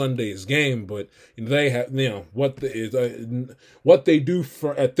into Sunday's game, but they have what they do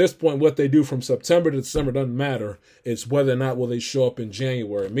at this point. What they do from September to December doesn't matter. It's whether or not will they show up in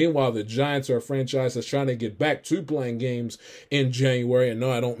January. Meanwhile, the Giants are a franchise that's trying to get back to playing games in January. And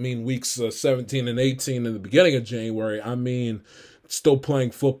no, I don't mean weeks 17 and 18 in the beginning of January. I mean still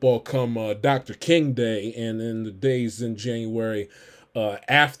playing football come Dr. King Day and in the days in January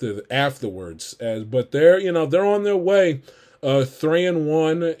afterwards. But they're on their way.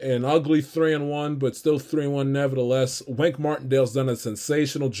 3-1, an ugly 3-1, but still 3-1 nevertheless. Wink Martindale's done a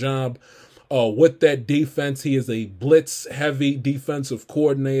sensational job with that defense. He is a blitz-heavy defensive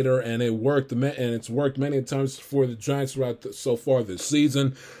coordinator, and it's worked many times for the Giants so far this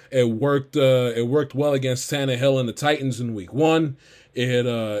season. It worked well against Tannehill and the Titans in Week 1.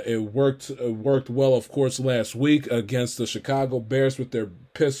 It worked well, of course, last week against the Chicago Bears with their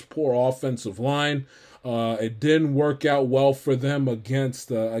piss poor offensive line. It didn't work out well for them against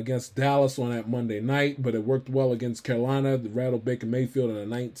Dallas on that Monday night, but it worked well against Carolina. The rattled Baker Mayfield in a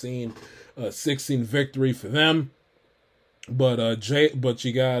 19-16 victory for them. But it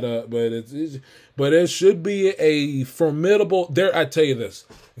should be a formidable. I tell you this,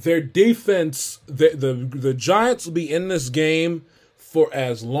 their defense, the Giants will be in this game for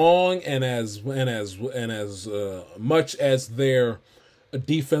as long and as much as their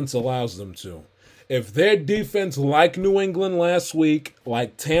defense allows them to. If their defense, like New England last week,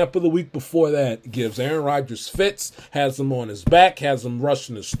 like Tampa the week before that, gives Aaron Rodgers fits, has him on his back, has him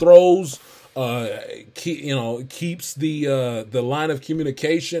rushing his throws, keeps the line of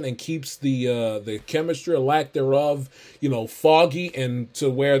communication and keeps the chemistry or lack thereof, foggy, and to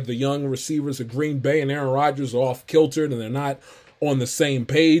where the young receivers of Green Bay and Aaron Rodgers are off kiltered and they're not on the same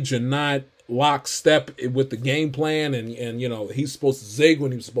page and not lockstep with the game plan, and he's supposed to zig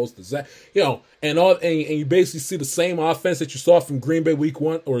when he's supposed to zag, and you basically see the same offense that you saw from Green Bay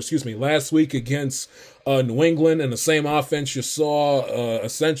last week against New England, and the same offense you saw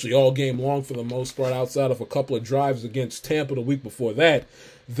essentially all game long for the most part, outside of a couple of drives against Tampa the week before that.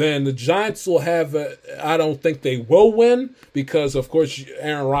 Then the Giants will have I don't think they will win because, of course,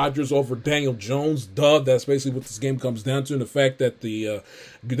 Aaron Rodgers over Daniel Jones. That's basically what this game comes down to, and the fact that the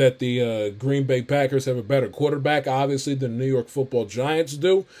Green Bay Packers have a better quarterback, obviously, than the New York Football Giants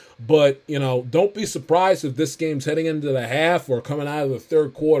do. But, don't be surprised if this game's heading into the half or coming out of the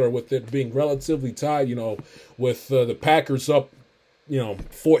third quarter with it being relatively tied, with the Packers up,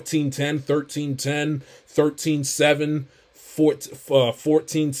 14-10, 13-10, 13-7.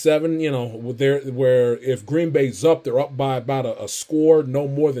 14-7, where if Green Bay's up, they're up by about a score, no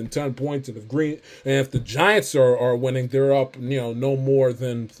more than 10 points. And if the Giants are winning, they're up, no more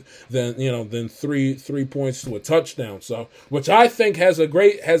than 3 points to a touchdown. So, which I think there's a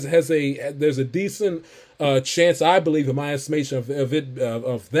decent chance, I believe, in my estimation, of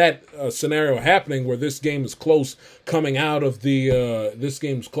that scenario happening, where this game is close coming out of going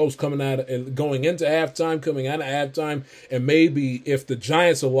into halftime, coming out of halftime, and maybe if the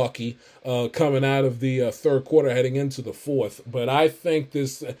Giants are lucky, coming out of the third quarter, heading into the fourth. But I think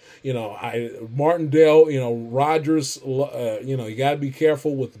this, Martindale, Rodgers, you got to be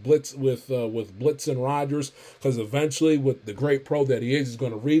careful with Blitz and Rodgers, because eventually, with the great pro that he is, he's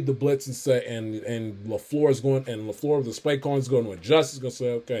going to read the blitz and say, and LaFleur of the play calling is going to adjust. He's going to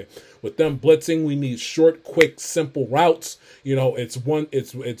say, okay, with them blitzing, we need short, quick, simple routes. It's 1,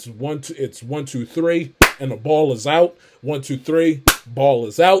 2, 3, and the ball is out. 1, 2, 3, ball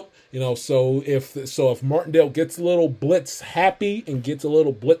is out. So if Martindale gets a little blitz happy and gets a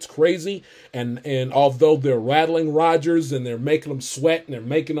little blitz crazy, and although they're rattling Rodgers and they're making him sweat and they're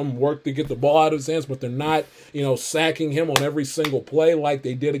making him work to get the ball out of his hands, but they're not, sacking him on every single play like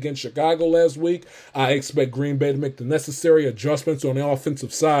they did against Chicago last week, I expect Green Bay to make the necessary adjustments on the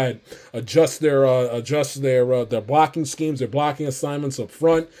offensive side, adjust their blocking schemes, their blocking assignments up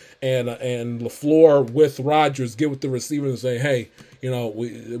front, and LaFleur with Rodgers get with the receivers and say, hey,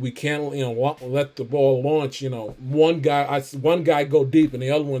 we can't let the ball launch. One guy go deep, and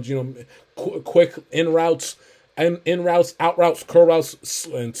the other one's quick in routes, out routes, curl routes,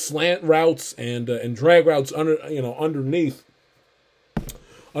 and slant routes, and drag routes underneath,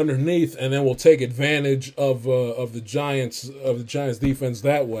 and then we'll take advantage of the Giants defense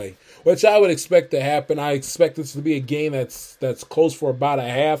that way, which I would expect to happen. I expect this to be a game that's close for about a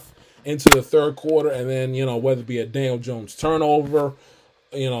half into the third quarter, and then whether it be a Daniel Jones turnover,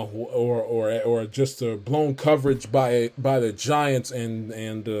 or just a blown coverage by the Giants,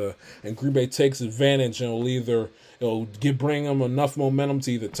 and Green Bay takes advantage, and it'll bring them enough momentum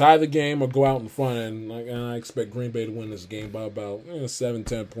to either tie the game or go out in front, and I expect Green Bay to win this game by about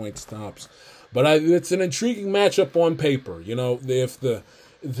 7-10 points tops. But it's an intriguing matchup on paper. If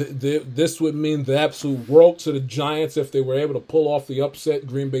This would mean the absolute world to the Giants if they were able to pull off the upset.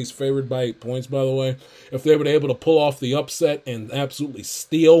 Green Bay's favored by 8 points, by the way. If they were able to pull off the upset and absolutely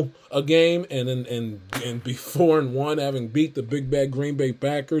steal a game and be 4-1, having beat the big bad Green Bay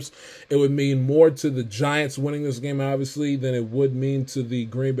Packers, it would mean more to the Giants winning this game, obviously, than it would mean to the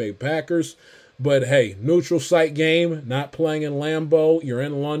Green Bay Packers. But hey, neutral site game, not playing in Lambeau. You're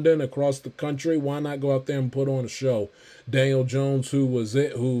in London, across the country. Why not go out there and put on a show? Daniel Jones,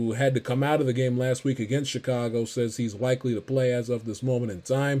 who had to come out of the game last week against Chicago, says he's likely to play as of this moment in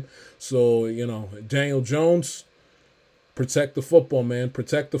time. So, Daniel Jones, protect the football, man.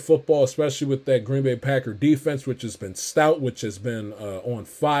 Protect the football, especially with that Green Bay Packer defense, which has been stout, which has been on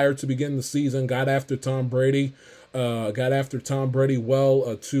fire to begin the season. Got after Tom Brady. Well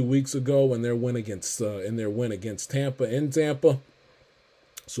 2 weeks ago in their win against Tampa in Tampa.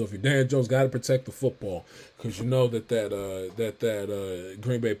 So if you're Daniel Jones, got to protect the football, because you know that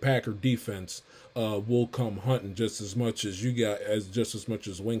Green Bay Packer defense will come hunting just as much as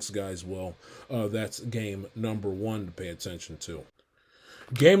Winks guys will. That's game number 1 to pay attention to.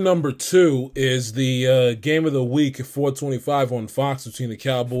 Game number 2 is the game of the week at 4:25 on Fox between the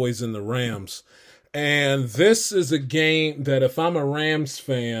Cowboys and the Rams. And this is a game that if I'm a Rams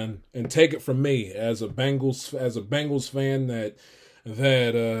fan, and take it from me as a Bengals fan that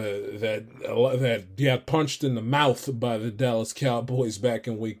got punched in the mouth by the Dallas Cowboys back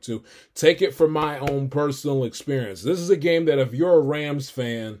in week 2, take it from my own personal experience. This is a game that if you're a Rams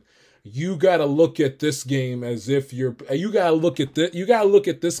fan, you got to look at this game as if you got to look at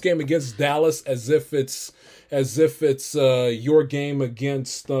this game against Dallas as if it's your game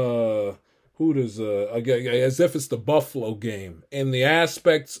against as if it's the Buffalo game, in the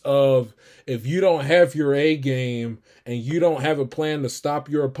aspects of, if you don't have your A game and you don't have a plan to stop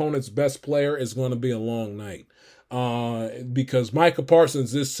your opponent's best player, it's going to be a long night. Because Micah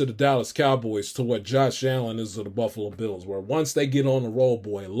Parsons is to the Dallas Cowboys to what Josh Allen is to the Buffalo Bills, where once they get on the roll,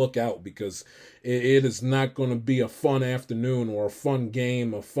 boy, look out, because it is not going to be a fun afternoon or a fun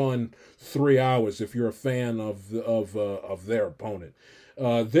game, a fun 3 hours if you're a fan of their opponent.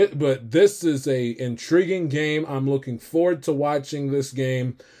 But this is a intriguing game. I'm looking forward to watching this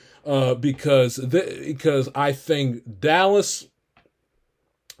game because I think Dallas,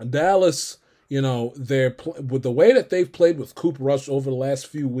 with the way that they've played with Cooper Rush over the last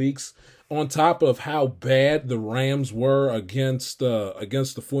few weeks, on top of how bad the Rams were against the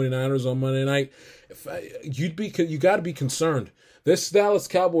 49ers on Monday night, you got to be concerned. This Dallas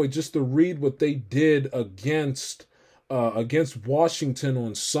Cowboy, just to read what they did against Washington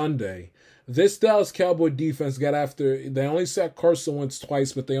on Sunday, this Dallas Cowboy defense got after. They only sacked Carson Wentz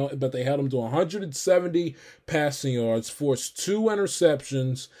twice, but they held him to 170 passing yards, forced 2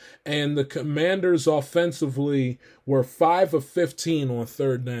 interceptions, and the Commanders offensively were 5 of 15 on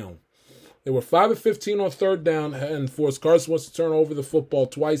third down. They were 5 of 15 on third down and forced Carson Wentz to turn over the football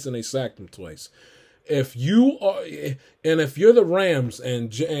twice, and they sacked him twice. If you're the Rams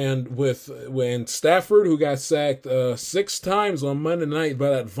and Stafford, who got sacked 6 times on Monday night by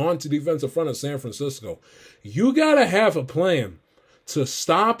that vaunted defensive front of San Francisco, you gotta have a plan to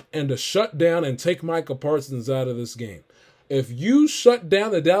stop and to shut down and take Micah Parsons out of this game. If you shut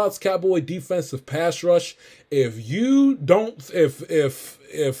down the Dallas Cowboy defensive pass rush, if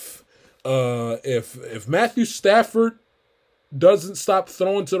Matthew Stafford doesn't stop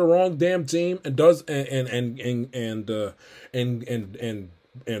throwing to the wrong damn team and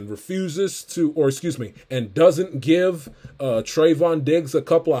refuses to, or excuse me, and doesn't give Trayvon Diggs a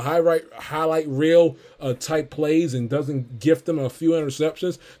couple of highlight reel type plays and doesn't gift them a few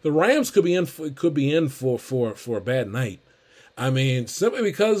interceptions, the Rams could be in for a bad night. I mean, simply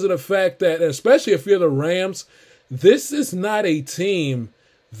because of the fact that, especially if you're the Rams, this is not a team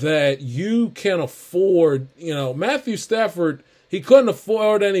that you can afford. Matthew Stafford, he couldn't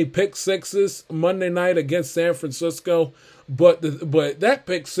afford any pick sixes Monday night against San Francisco, but that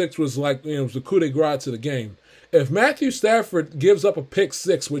pick six was like, it was the coup de grace to the game. If Matthew Stafford gives up a pick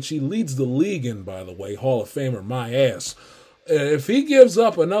six, which he leads the league in, by the way, Hall of Famer, my ass, if he gives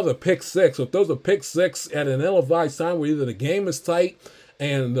up another pick six, if there's a pick six at an ill-advised time where either the game is tight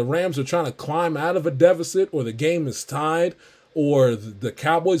and the Rams are trying to climb out of a deficit, or the game is tied, or the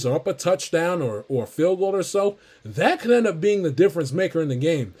Cowboys are up a touchdown or a field goal or so, that could end up being the difference maker in the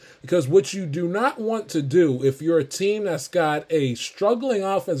game. Because what you do not want to do, if you're a team that's got a struggling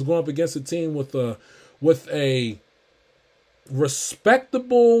offense going up against a team with a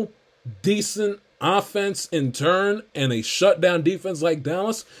respectable, decent offense in turn and a shutdown defense like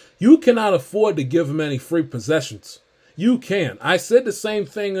Dallas, you cannot afford to give them any free possessions. You can. I said the same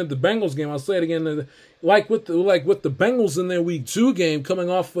thing in the Bengals game. I'll say it again. Like with the Bengals in their Week 2 game, coming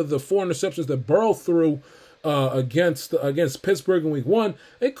off of the 4 interceptions that Burrow threw against Pittsburgh in Week 1,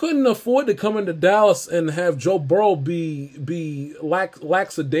 they couldn't afford to come into Dallas and have Joe Burrow be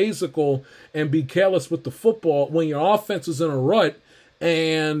lackadaisical and be careless with the football when your offense is in a rut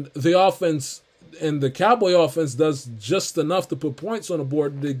and the Cowboy offense does just enough to put points on the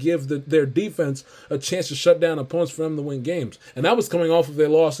board to give their defense a chance to shut down opponents for them to win games. And that was coming off of their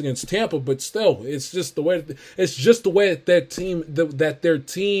loss against Tampa, but still, it's just the way that their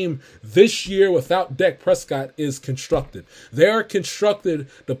team this year without Dak Prescott is constructed. They are constructed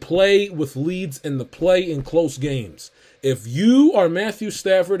to play with leads and to play in close games. If you are Matthew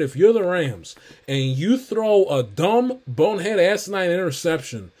Stafford, if you're the Rams, and you throw a dumb, bonehead, asinine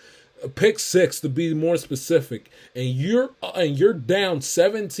interception, a pick six to be more specific, and you're down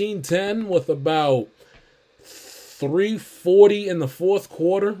 17-10 with about 3:40 in the fourth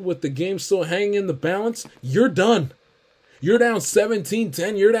quarter with the game still hanging in the balance, you're done. You're down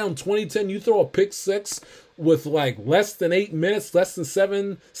 17-10, you're down 20-10, you throw a pick six with like less than 8 minutes, less than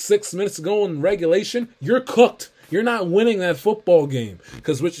 6 minutes to go in regulation, you're cooked. You're not winning that football game.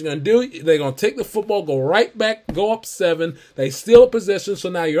 Because what you're going to do, they're going to take the football, go right back, go up 7. They steal a possession, so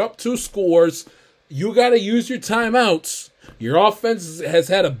now you're up 2 scores. You got to use your timeouts. Your offense has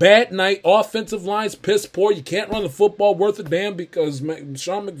had a bad night. Offensive line's piss poor. You can't run the football worth a damn because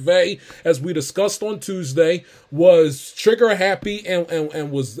Sean McVay, as we discussed on Tuesday, was trigger happy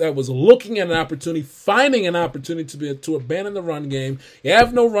and was looking at an opportunity, finding an opportunity to abandon the run game. You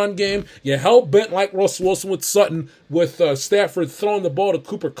have no run game. You're hell bent like Russell Wilson with Sutton, with Stafford throwing the ball to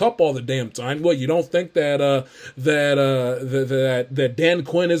Cooper Kupp all the damn time. What, you don't think that Dan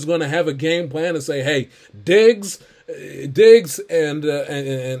Quinn is going to have a game plan and say, hey, Diggs and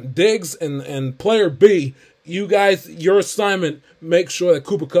player B, you guys, your assignment, make sure that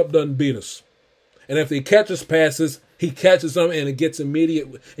Cooper Kupp doesn't beat us. And if he catches passes, he catches them and it gets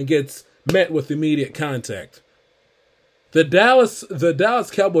met with immediate contact. The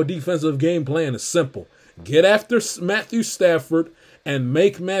Dallas Cowboy defensive game plan is simple. Get after Matthew Stafford and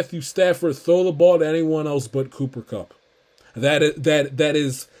make Matthew Stafford throw the ball to anyone else but Cooper Kupp. That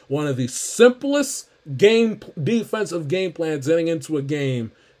is one of the simplest defensive game plans heading into a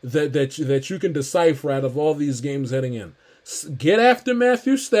game that you can decipher out of all these games heading in. Get after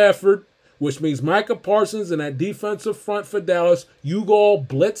Matthew Stafford, which means Micah Parsons and that defensive front for Dallas. You go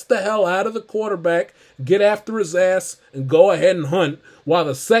blitz the hell out of the quarterback, get after his ass, and go ahead and hunt, while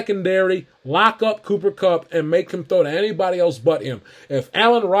the secondary lock up Cooper Kupp and make him throw to anybody else but him. If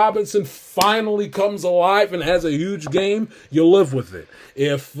Allen Robinson finally comes alive and has a huge game, you'll live with it.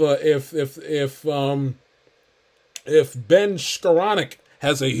 If Ben Skowronek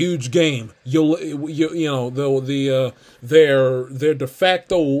has a huge game, their de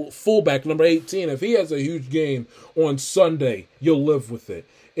facto fullback number 18, if he has a huge game on Sunday, you'll live with it.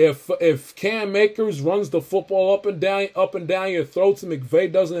 If Cam Akers runs the football up and down your throats and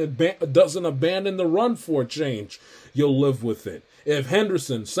McVay doesn't abandon the run for a change, you'll live with it. If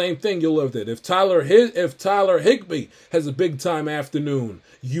Henderson, same thing, you'll live with it. If Tyler Higbee has a big time afternoon,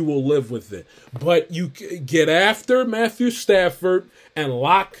 you will live with it. But you get after Matthew Stafford and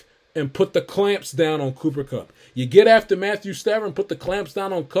lock and put the clamps down on Cooper Kupp. You get after Matthew Stafford and put the clamps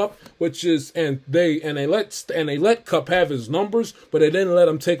down on Kupp, and they let Kupp have his numbers, but they didn't let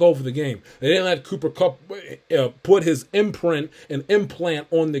him take over the game. They didn't let Cooper Kupp put his imprint and implant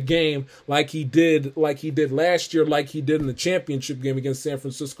on the game like he did last year, like he did in the championship game against San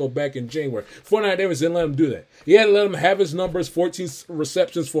Francisco back in January. 49 Davis didn't let him do that. He had to let him have his numbers, 14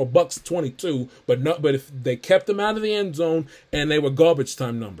 receptions for $122, but if they kept him out of the end zone, and they were garbage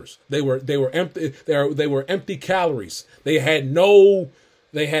time numbers. They were empty. They were empty calories. They had no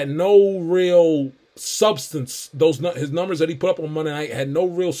real substance. His numbers that he put up on Monday night had no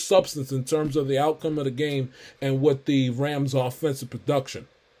real substance in terms of the outcome of the game and what the Rams' offensive production.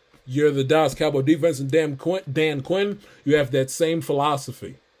 You're the Dallas Cowboy defense and Dan Quinn. You have that same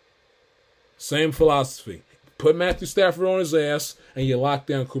philosophy. Put Matthew Stafford on his ass and you lock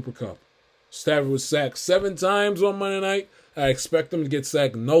down Cooper Kupp. Stafford was sacked 7 times on Monday night. I expect him to get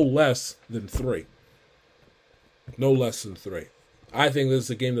sacked no less than 3. No less than 3. I think this is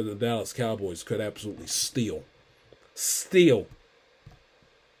a game that the Dallas Cowboys could absolutely steal.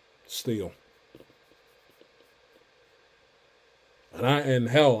 And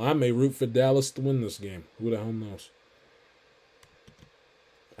hell, I may root for Dallas to win this game. Who the hell knows?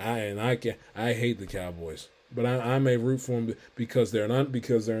 I hate the Cowboys. but I may root for them because they're an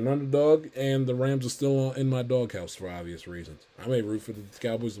underdog, and the Rams are still in my doghouse for obvious reasons. I may root for the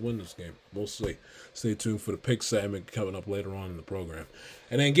Cowboys to win this game. We'll see. Stay tuned for the pick segment coming up later on in the program.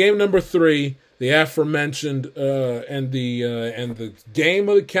 And then game number 3, the aforementioned and the game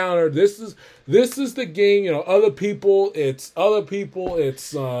of the counter. This is the game. You know,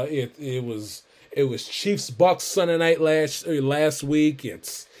 it was Chiefs Bucks Sunday night last week.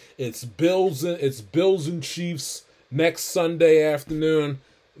 It's Bills and Chiefs next Sunday afternoon.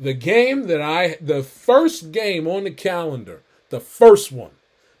 The first game on the calendar, the first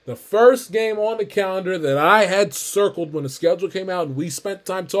game on the calendar that I had circled when the schedule came out, and we spent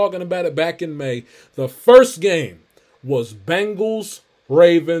time talking about it back in May. The first game was Bengals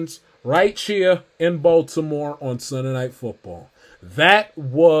Ravens right here in Baltimore on Sunday Night Football. That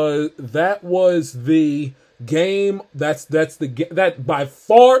was the game. That by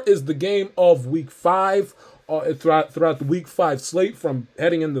far is the game of Week 5. Throughout the Week 5 slate, from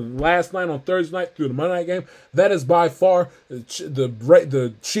heading into last night on Thursday night through the Monday night game, that is by far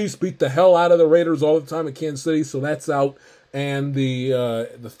the Chiefs beat the hell out of the Raiders all the time in Kansas City, so that's out. And the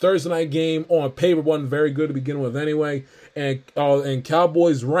Thursday night game on paper wasn't very good to begin with anyway. And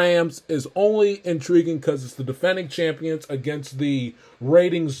Cowboys Rams is only intriguing because it's the defending champions against the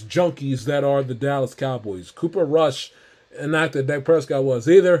ratings junkies that are the Dallas Cowboys. Cooper Rush. And not that Dak Prescott was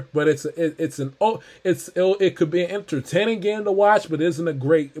either, but it could be an entertaining game to watch, but it isn't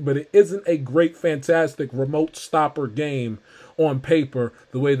a great, fantastic remote stopper game on paper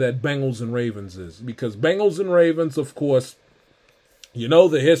the way that Bengals and Ravens is. Because Bengals and Ravens, of course, you know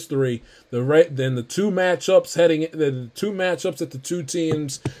the history. The two matchups that the two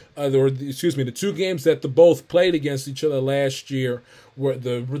teams, the 2 games that the both played against each other last year, where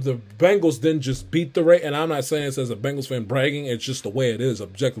the Bengals didn't just beat the Ravens, and I'm not saying this as a Bengals fan bragging, it's just the way it is,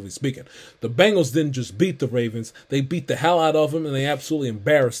 objectively speaking. The Bengals didn't just beat the Ravens, they beat the hell out of them, and they absolutely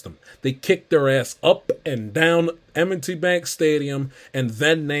embarrassed them. They kicked their ass up and down M&T Bank Stadium, and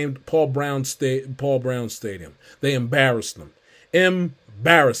then named Paul Brown Stadium. They embarrassed them.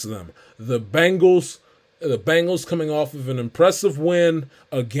 The Bengals coming off of an impressive win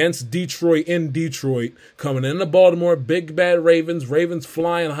against Detroit in Detroit, coming into Baltimore, big bad Ravens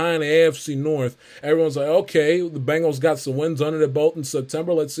flying high in the AFC North. Everyone's like, okay, the Bengals got some wins under their belt in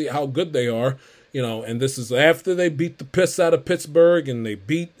September. Let's see how good they are. You know, and this is after they beat the piss out of Pittsburgh, and they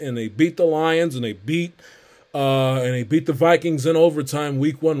beat the Lions, and they beat the Vikings in overtime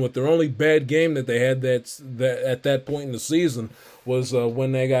Week 1 with their only bad game that they had that at that point in the season was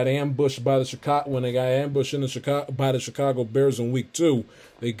when they got ambushed by the Chicago Bears in Week 2.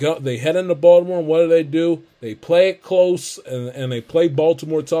 They head into Baltimore, and what do? They play it close, and they play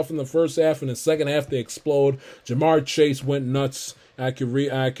Baltimore tough in the first half. In the second half, they explode. Jamar Chase went nuts. I could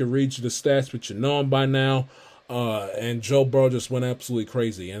read you the stats, but you know them by now. And Joe Burrow just went absolutely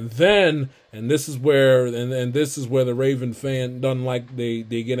crazy. And this is where the Raven fan doesn't like, they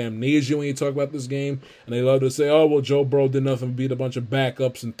get amnesia when you talk about this game, and they love to say, oh, well, Joe Burrow did nothing but beat a bunch of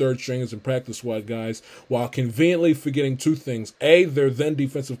backups and third stringers and practice squad guys, while conveniently forgetting 2 things. A, their then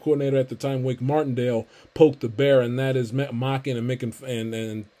defensive coordinator at the time, Wink Martindale, poked the bear, and that is mocking and making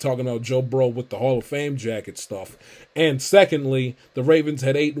and talking about Joe Burrow with the Hall of Fame jacket stuff. And secondly, the Ravens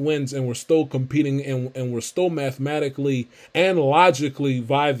had 8 wins and were still competing and were still mathematically and logically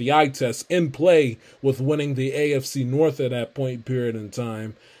via the eye test in play with winning the AFC North at that point period in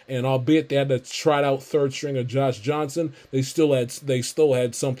time. And albeit they had to trot out third stringer Josh Johnson, they still had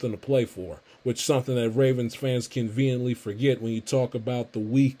something to play for, which is something that Ravens fans conveniently forget when you talk about the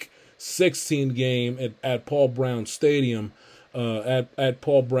Week 16 game at Paul Brown Stadium. At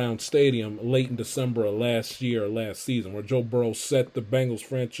Paul Brown Stadium late in December of last season, where Joe Burrow set the Bengals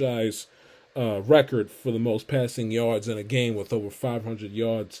franchise record for the most passing yards in a game with over 500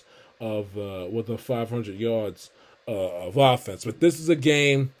 yards of offense. But this is a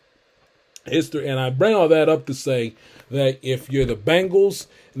game history, and I bring all that up to say that if you're the Bengals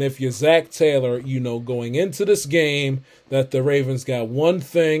and if you're Zach Taylor, you know going into this game that the Ravens got one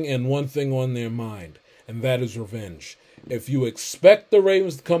thing on their mind, and that is revenge. If you expect the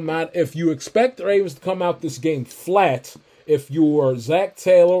Ravens to come out this game flat, if you're Zach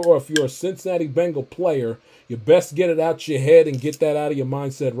Taylor or if you're a Cincinnati Bengal player, you best get it out your head and get that out of your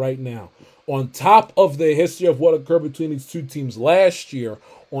mindset right now. On top of the history of what occurred between these two teams last year,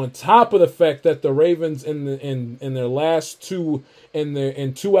 on top of the fact that the Ravens in 2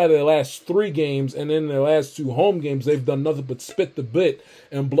 out of their last 3 games and in their last 2 home games, they've done nothing but spit the bit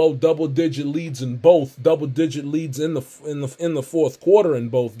and blow double-digit leads in both, double-digit leads in the fourth quarter in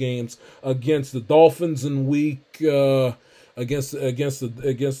both games against the Dolphins in week 2 against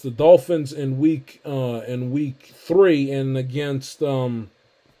the Dolphins in week 3, and against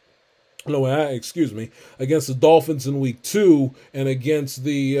excuse me, against the Dolphins in week 2, and against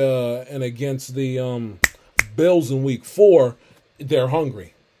the Bills in week 4. They're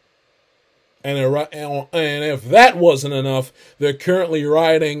hungry. And if that wasn't enough, they're currently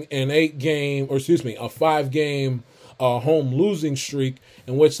riding a 5-game home losing streak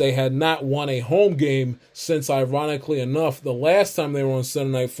in which they had not won a home game since, ironically enough, the last time they were on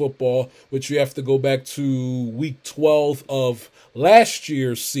Sunday Night Football, which you have to go back to week 12 of last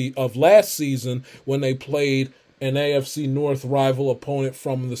season, when they played an AFC North rival opponent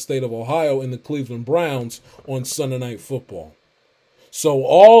from the state of Ohio in the Cleveland Browns on Sunday Night Football. So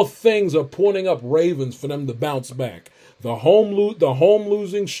all things are pointing up Ravens for them to bounce back. The home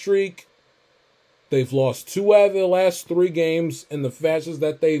losing streak, they've lost 2 out of their last 3 games in the fashion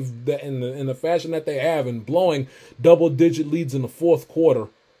that they have, in blowing double-digit leads in the fourth quarter.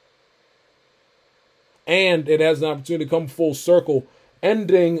 And it has an opportunity to come full circle,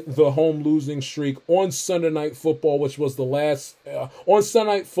 ending the home losing streak on Sunday Night Football, which was the last on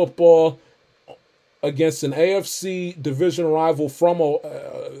Sunday Night Football, against an AFC division rival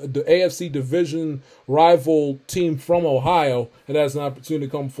the AFC division rival team from Ohio. It has an opportunity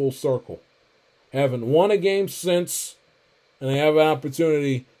to come full circle. Haven't won a game since, and they have an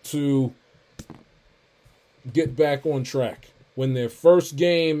opportunity to get back on track. Win their first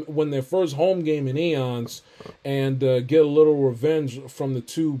home game in eons, and get a little revenge from the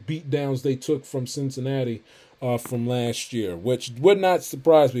 2 beatdowns they took from Cincinnati from last year, which would not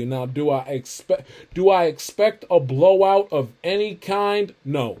surprise me. Now, do I expect a blowout of any kind?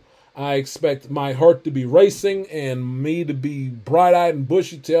 No. I expect my heart to be racing and me to be bright-eyed and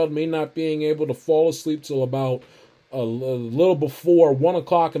bushy-tailed, me not being able to fall asleep till about a little before 1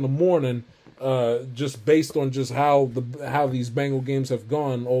 o'clock in the morning, just based on just how these Bengal games have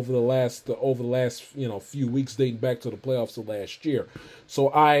gone over the last few weeks, dating back to the playoffs of last year. So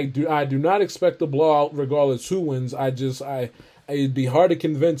I do not expect a blowout regardless who wins. It'd be hard to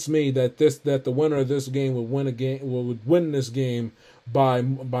convince me that the winner of this game would win this game by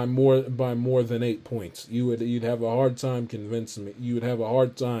more than 8 points. You'd have a hard time convincing me. You would have a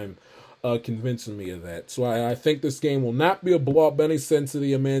hard time convincing me of that. So I think this game will not be a blowout by any sense of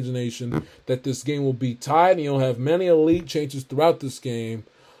the imagination. That this game will be tied, and you'll have many elite changes throughout this game.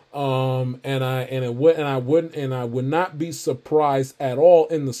 And I would not be surprised at all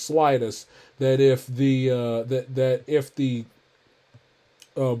in the slightest that if the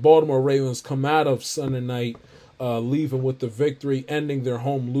Baltimore Ravens come out of Sunday night leaving with the victory, ending their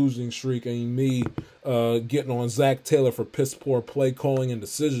home losing streak, and me getting on Zach Taylor for piss poor play calling and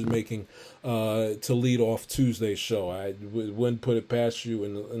decision making to lead off Tuesday's show. I wouldn't put it past you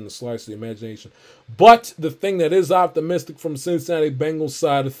in the slightest of the imagination. But the thing that is optimistic from Cincinnati Bengals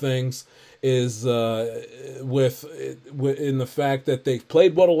side of things is in the fact that they've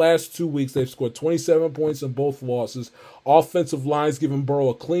played well the last 2 weeks. They've scored 27 points in both losses. Offensive line's given Burrow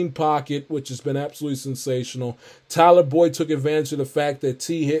a clean pocket, which has been absolutely sensational. Tyler Boyd took advantage of the fact that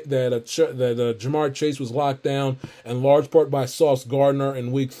Jamar Chase was locked down in large part by Sauce Gardner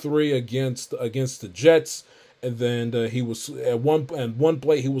in Week 3 against the Jets. And then he was at one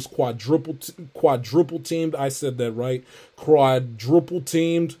play he was quadruple teamed. I said that right, quadruple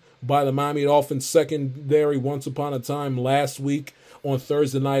teamed by the Miami Dolphins secondary once upon a time last week on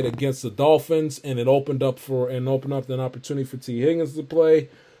Thursday night against the Dolphins, and it opened up an opportunity for T. Higgins to play,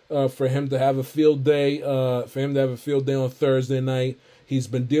 for him to have a field day, on Thursday night. He's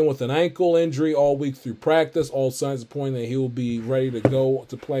been dealing with an ankle injury all week through practice. All signs are pointing that he will be ready to go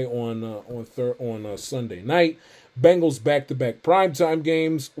to play on Sunday night. Bengals back-to-back primetime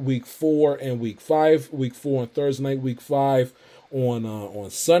games, Week 4 and Week 5. Week 4 on Thursday night, Week 5 on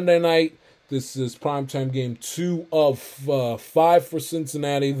Sunday night. This is primetime game 2 of 5 for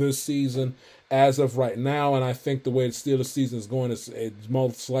Cincinnati this season as of right now, and I think the way the Steelers season is going, it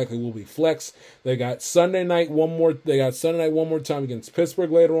most likely will be flex. They got Sunday night one more time against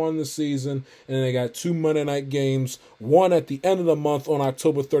Pittsburgh later on in the season, and then they got 2 Monday night games, one at the end of the month on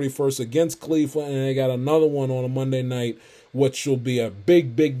October 31st against Cleveland, and they got another one on a Monday night, which will be a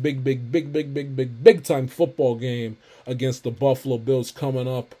big time football game against the Buffalo Bills coming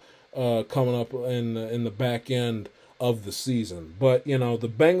up in the back end of the season. But, the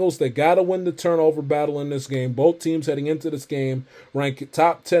Bengals, they got to win the turnover battle in this game. Both teams heading into this game rank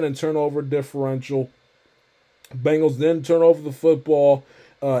top 10 in turnover differential. Bengals didn't turn over the football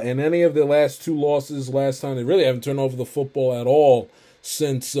in any of their last 2 losses last time. They really haven't turned over the football at all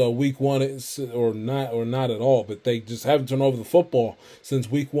since week one, or not at all, but they just haven't turned over the football since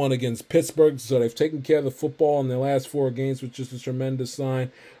week one against Pittsburgh. So they've taken care of the football in their last 4 games, which is a tremendous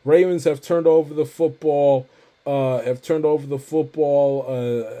sign. Ravens have turned over the football. Have turned over the football.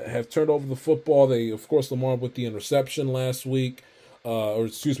 They, of course, Lamar with the interception last week. 2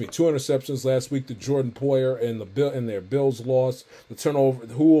 interceptions last week to Jordan Poyer, and their Bills loss. The turnover,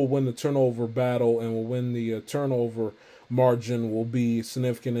 who will win the turnover battle and will win the turnover margin will be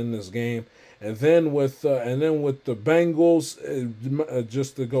significant in this game. And then with the Bengals,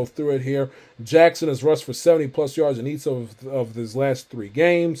 just to go through it here, Jackson has rushed for 70+ yards in each of his last 3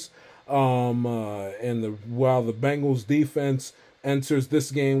 games. While the Bengals defense enters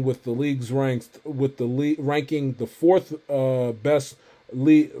this game with the league's ranking the 4th best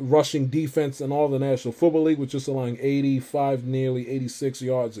rushing defense in all the National Football League, with just allowing 85, nearly 86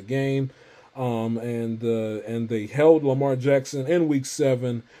 yards a game. And they held Lamar Jackson in Week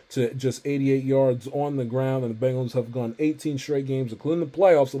 7 to just 88 yards on the ground, and the Bengals have gone 18 straight games, including the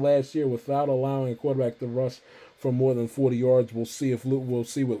playoffs of last year, without allowing a quarterback to rush for more than 40 yards. We'll see what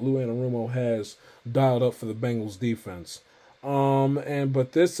Lou Anarumo has dialed up for the Bengals defense. And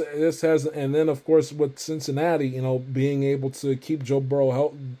then of course with Cincinnati, being able to keep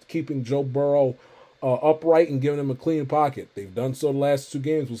keeping Joe Burrow upright and giving him a clean pocket. They've done so the last 2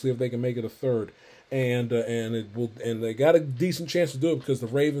 games. We'll see if they can make it a third. And they got a decent chance to do it because the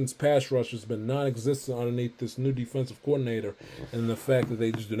Ravens' pass rush has been non-existent underneath this new defensive coordinator, and the fact that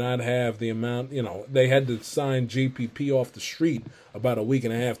they just do not have the amount. They had to sign JPP off the street about a week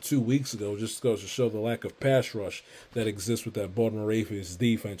and a half, 2 weeks ago, just goes to show the lack of pass rush that exists with that Baltimore Ravens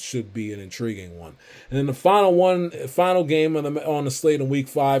defense. Should be an intriguing one. And then the final game on the slate in Week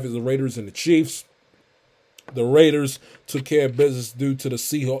 5 is the Raiders and the Chiefs. The Raiders took care of business due to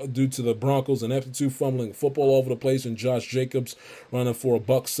the Broncos and after 2 fumbling football over the place, and Josh Jacobs running for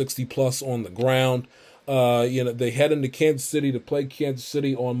 $160+ on the ground. They head into Kansas City to play Kansas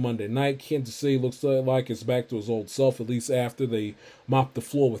City on Monday night. Kansas City looks like it's back to its old self, at least after they mopped the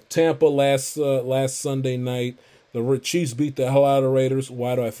floor with Tampa last Sunday night. The Chiefs beat the hell out of the Raiders.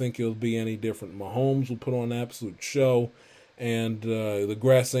 Why do I think it'll be any different? Mahomes will put on an absolute show, and the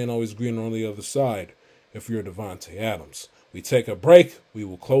grass ain't always greener on the other side. If you're Devontae Adams. We take a break. We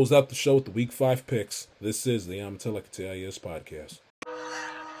will close out the show with the Week 5 picks. This is the Amatella Catalias podcast.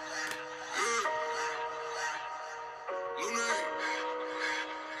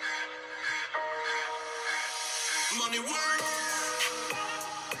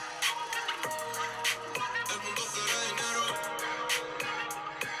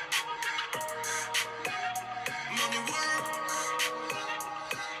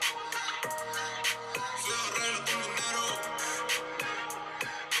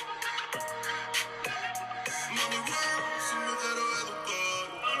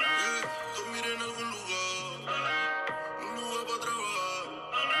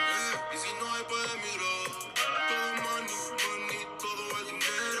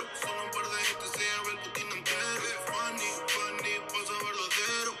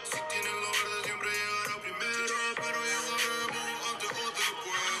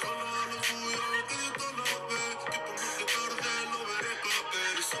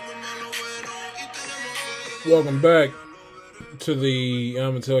 Welcome back to the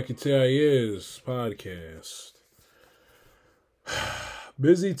Amatella Catalias podcast.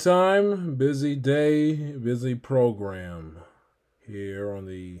 Busy time, busy day, busy program here on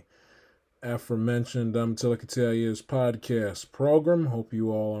the aforementioned Amatella Catalias podcast program. Hope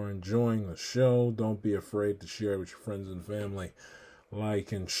you all are enjoying the show. Don't be afraid to share with your friends and family.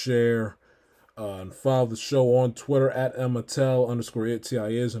 Like and share. And follow the show on Twitter at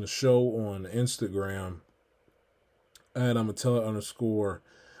Amatel_TIS and the show on Instagram at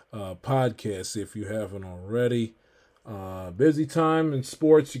Amatella_podcast if you haven't already. Busy time in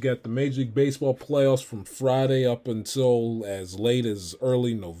sports. You got the Major League Baseball playoffs from Friday up until as late as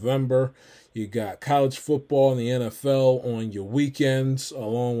early November. You got college football and the NFL on your weekends,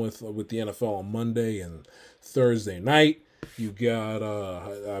 along with the NFL on Monday and Thursday night. You got,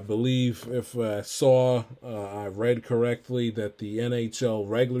 I believe, if I read correctly, that the NHL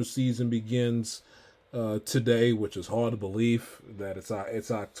regular season begins today, which is hard to believe that it's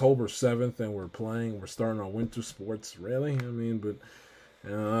October 7th and we're starting our winter sports. Really? I mean, but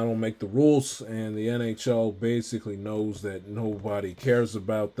I don't make the rules, and the NHL basically knows that nobody cares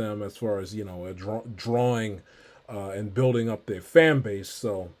about them as far as drawing and building up their fan base.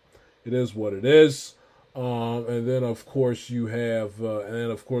 So it is what it is. And then of course you have,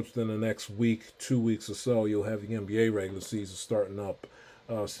 within the next week, 2 weeks or so, you'll have the NBA regular season starting up.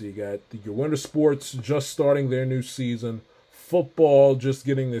 So you got your winter sports just starting their new season. football just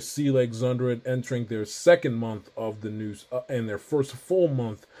getting their sea legs under it, entering their second month of the new and their first full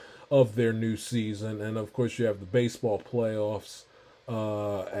month of their new season. And of course, you have the baseball playoffs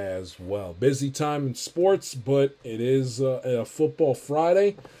as well. Busy time in sports, but it is a football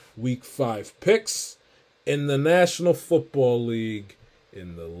Friday, week 5 picks in the National Football League,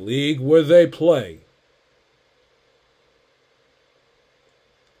 in the league where they play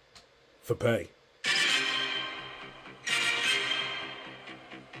for pay.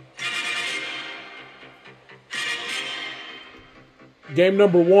 Game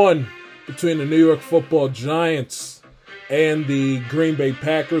number 1 between the New York Football Giants and the Green Bay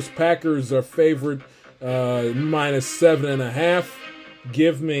Packers. Packers are favored minus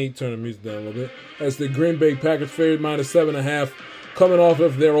 7.5. Turn the music down a little bit. As the Green Bay Packers favored minus 7.5, coming off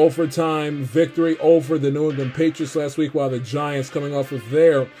of their overtime victory over the New England Patriots last week, while the Giants coming off of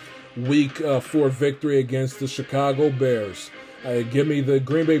their week 4 victory against the Chicago Bears. Give me the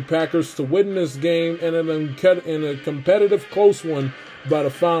Green Bay Packers to win this game in a competitive close one by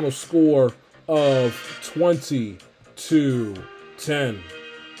the final score of 20-10.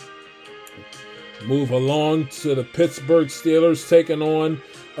 Move along to the Pittsburgh Steelers taking on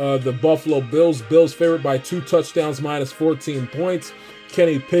the Buffalo Bills. Bills favored by 2 touchdowns, minus 14 points.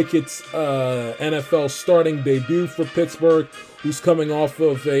 Kenny Pickett's NFL starting debut for Pittsburgh, who's coming off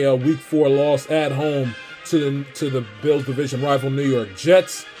of a Week 4 loss at home to the Bills division rival New York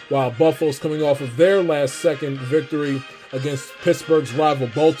Jets, while Buffalo's coming off of their last second victory against Pittsburgh's rival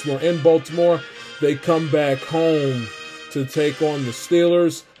Baltimore. In Baltimore, they come back home to take on the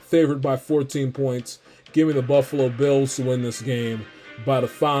Steelers, favored by 14 points. Give me the Buffalo Bills to win this game by the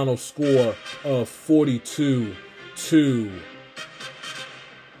final score of 42-10.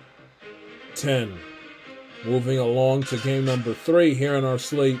 Moving along to game number 3 here in our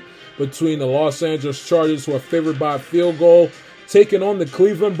slate between the Los Angeles Chargers, who are favored by a field goal, taking on the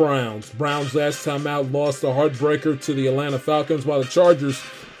Cleveland Browns. Browns last time out lost a heartbreaker to the Atlanta Falcons, while the Chargers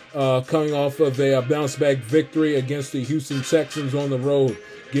coming off of a bounce-back victory against the Houston Texans on the road.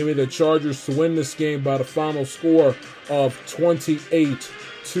 Give me the Chargers to win this game by the final score of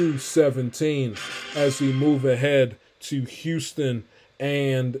 28-17 as we move ahead to Houston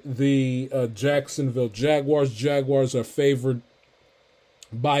and the Jacksonville Jaguars. Jaguars are favored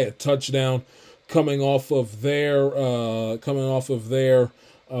by a touchdown, coming off of their Houston coming off of their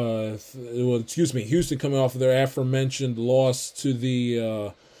aforementioned loss to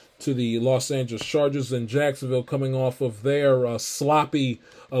the Los Angeles Chargers, and Jacksonville coming off of their sloppy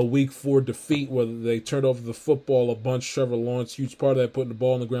Week 4 defeat where they turned over the football a bunch. Trevor Lawrence, huge part of that, putting the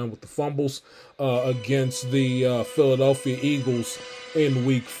ball on the ground with the fumbles against the Philadelphia Eagles in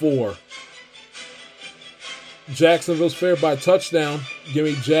Week 4. Jacksonville's favored by a touchdown. Give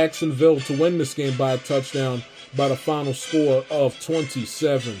me Jacksonville to win this game by a touchdown by the final score of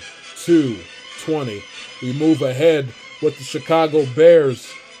 27-20. We move ahead with the Chicago Bears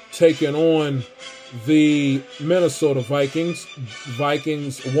taking on the Minnesota Vikings.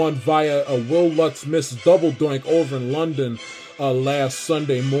 Vikings won via a Will Lutz missed double doink over in London last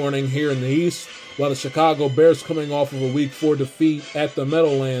Sunday morning here in the East, while the Chicago Bears coming off of a Week 4 defeat at the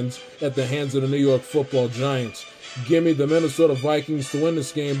Meadowlands at the hands of the New York Football Giants. Give me the Minnesota Vikings to win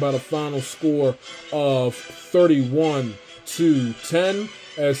this game by the final score of 31-10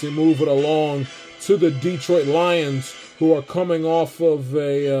 as we move it along to the Detroit Lions, who are coming off of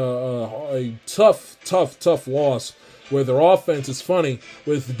a tough loss where their offense is funny.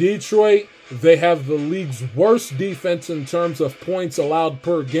 With Detroit, they have the league's worst defense in terms of points allowed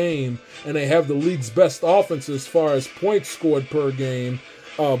per game, and they have the league's best offense as far as points scored per game,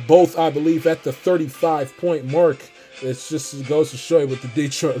 both, I believe, at the 35-point mark. It goes to show you with the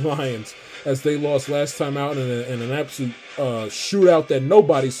Detroit Lions, as they lost last time out in an absolute shootout that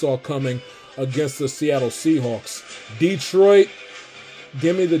nobody saw coming against the Seattle Seahawks. Detroit,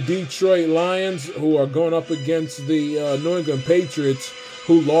 give me the Detroit Lions, who are going up against the New England Patriots,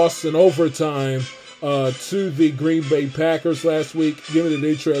 who lost in overtime to the Green Bay Packers last week. Give me the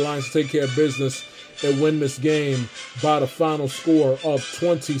Detroit Lions to take care of business and win this game by the final score of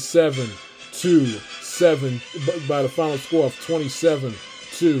 27-7. By the final score of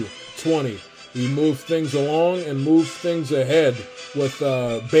 27-20. We move things along and move things ahead with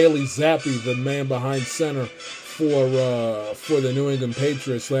Bailey Zappi, the man behind center for the New England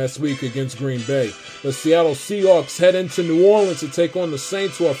Patriots last week against Green Bay. The Seattle Seahawks head into New Orleans to take on the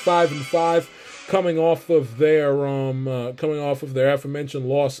Saints, who are 5-5, coming off of their aforementioned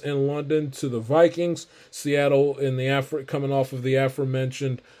loss in London to the Vikings. Seattle coming off of the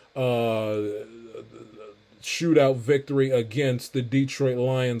aforementioned shootout victory against the Detroit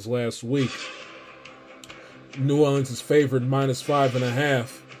Lions last week. New Orleans is favored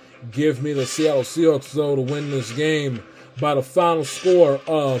 -5.5. Give me the Seattle Seahawks, though, to win this game by the final score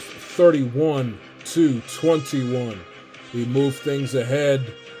of 31-21. We move things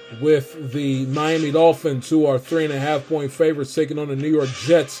ahead with the Miami Dolphins, who are 3.5-point favorites, taking on the New York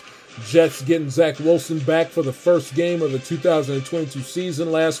Jets. Jets getting Zach Wilson back for the first game of the 2022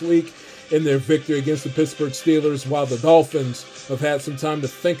 season last week in their victory against the Pittsburgh Steelers, while the Dolphins have had some time to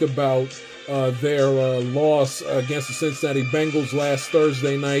think about their loss against the Cincinnati Bengals last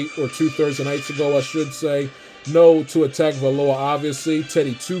Thursday night, or 2 Thursday nights ago, I should say. No to attack Valoa, obviously.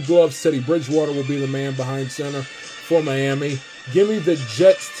 Teddy Two Gloves, Teddy Bridgewater will be the man behind center for Miami. Give me the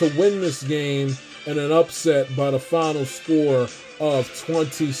Jets to win this game in an upset by the final score of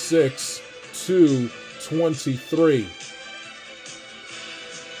 26-23.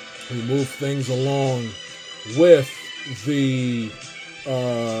 We move things along with the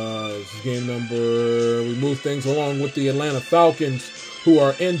game number. We move things along with the Atlanta Falcons, who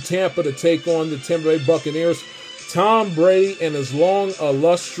are in Tampa to take on the Tampa Bay Buccaneers. Tom Brady, in his long,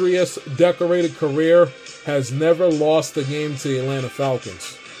 illustrious, decorated career, has never lost a game to the Atlanta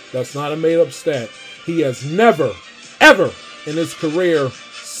Falcons. That's not a made-up stat. He has never, ever in his career,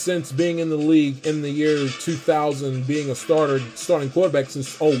 since being in the league in the year 2000, being a starting quarterback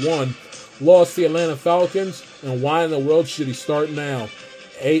since 2001, lost the Atlanta Falcons. And why in the world should he start now?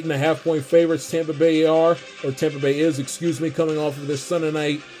 8.5-point favorites, Tampa Bay is, coming off of this Sunday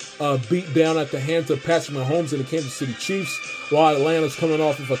night beat down at the hands of Patrick Mahomes and the Kansas City Chiefs, while Atlanta's coming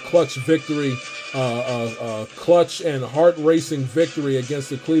off of a clutch victory, clutch and heart-racing victory against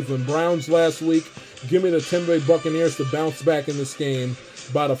the Cleveland Browns last week. Give me the Tampa Bay Buccaneers to bounce back in this game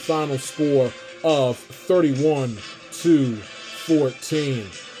by the final score of 31-14.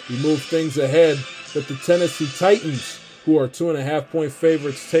 We move things ahead with the Tennessee Titans, who are 2.5-point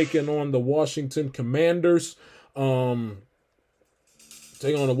favorites, taking on the Washington Commanders. The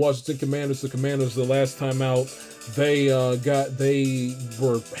Commanders, the last time out, they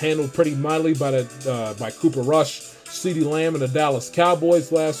were handled pretty mildly by Cooper Rush, CeeDee Lamb, and the Dallas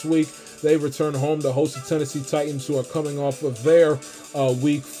Cowboys last week. They returned home to host the Tennessee Titans, who are coming off of their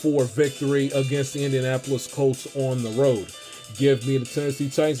Week 4 victory against the Indianapolis Colts on the road. Give me the Tennessee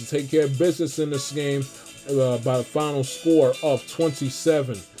Titans to take care of business in this game by the final score of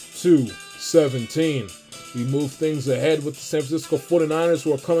 27-17. We move things ahead with the San Francisco 49ers,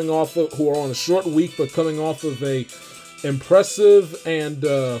 who are on a short week, but coming off of a impressive and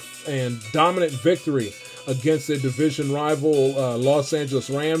dominant victory against their division rival Los Angeles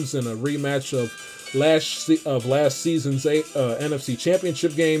Rams in a rematch of last season's NFC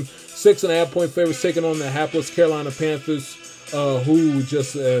Championship game. 6.5-point favorites taking on the hapless Carolina Panthers, who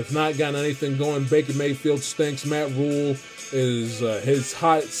just have not gotten anything going. Baker Mayfield stinks. Matt Rule is his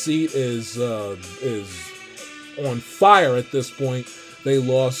hot seat is on fire at this point. They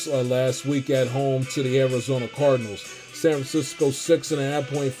lost last week at home to the Arizona Cardinals. San Francisco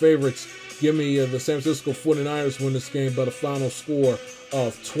 6.5-point favorites. Give me the San Francisco 49ers win this game by the final score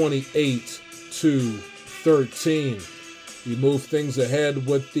of 28-13. We move things ahead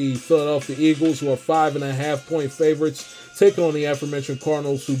with the Philadelphia Eagles, who are 5.5-point favorites, taking on the aforementioned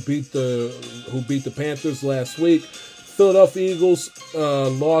Cardinals, who beat the Panthers last week. Philadelphia Eagles are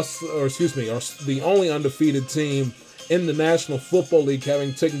the only undefeated team in the National Football League,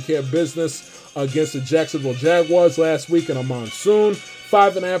 having taken care of business against the Jacksonville Jaguars last week in a monsoon.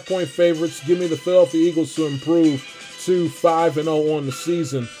 5.5-point favorites. Give me the Philadelphia Eagles to improve to 5-0 on the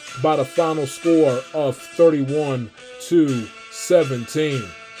season by the final score of 31-17.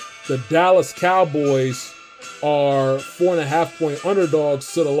 The Dallas Cowboys are 4.5-point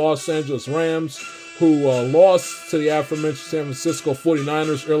underdogs to the Los Angeles Rams, who lost to the aforementioned San Francisco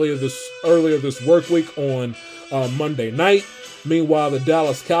 49ers earlier this work week on Monday night. Meanwhile, the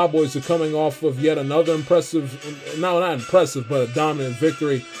Dallas Cowboys are coming off of yet another not impressive, but a dominant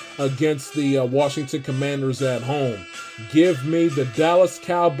victory against the Washington Commanders at home. Give me the Dallas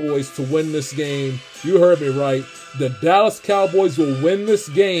Cowboys to win this game. You heard me right. The Dallas Cowboys will win this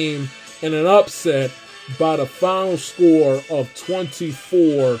game in an upset by the final score of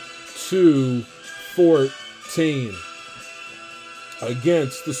 24-14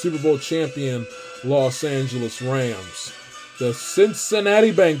 against the Super Bowl champion Los Angeles Rams. The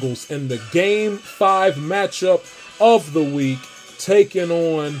Cincinnati Bengals in the Game 5 matchup of the week, taking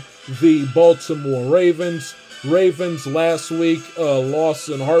on the Baltimore Ravens. Ravens last week lost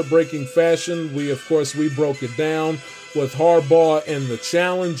in heartbreaking fashion. We broke it down with Harbaugh and the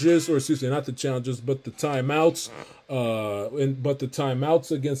challenges, but the timeouts. The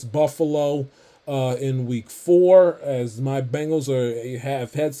timeouts against Buffalo. in week 4, as my Bengals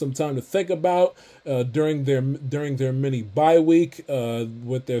have had some time to think about during their mini bye week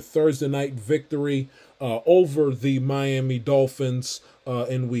with their Thursday night victory over the Miami Dolphins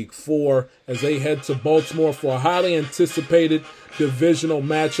in week 4, as they head to Baltimore for a highly anticipated divisional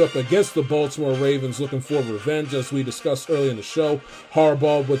matchup against the Baltimore Ravens, looking for revenge. As we discussed earlier in the show,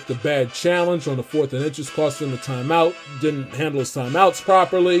 Harbaugh with the bad challenge on the 4th and inches cost him a timeout, didn't handle his timeouts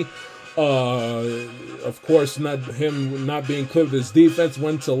properly. Of course, not being clear with his defense,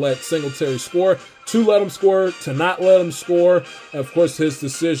 when to let Singletary score, to let him score, to not let him score. Of course, his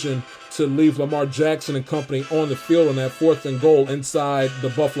decision to leave Lamar Jackson and company on the field on that 4th and goal inside the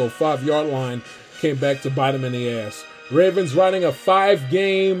Buffalo 5-yard line came back to bite him in the ass. Ravens riding a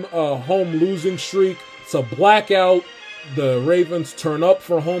 5-game home losing streak. It's a blackout. The Ravens turn up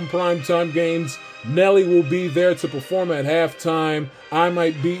for home primetime games. Nelly will be there to perform at halftime. I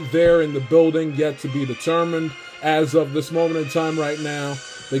might be there in the building, yet to be determined as of this moment in time right now.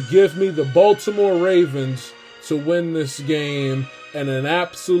 But give me the Baltimore Ravens to win this game, and an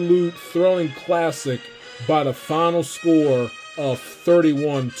absolute thrilling classic by the final score of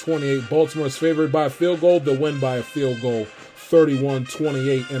 31-28. Baltimore is favored by a field goal. They'll win by a field goal,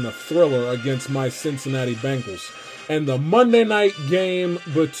 31-28, in a thriller against my Cincinnati Bengals. And the Monday night game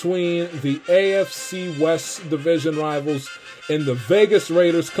between the AFC West division rivals and the Vegas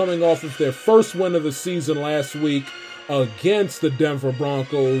Raiders, coming off of their first win of the season last week against the Denver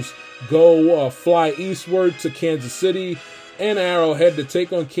Broncos, go fly eastward to Kansas City and Arrowhead to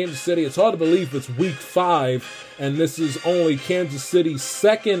take on Kansas City. It's hard to believe it's week 5, and this is only Kansas City's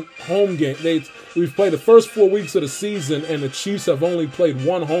second home game. We've played the first 4 weeks of the season, and the Chiefs have only played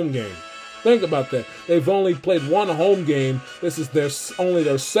 1 home game. Think about that. They've only played 1 home game. This is only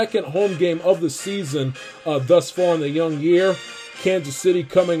their second home game of the season thus far in the young year. Kansas City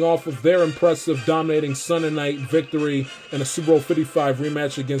coming off of their impressive dominating Sunday night victory in a Super Bowl 55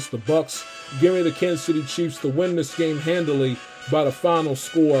 rematch against the Bucs. Give me the Kansas City Chiefs to win this game handily by the final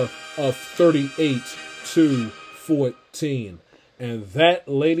score of 38-14. And that,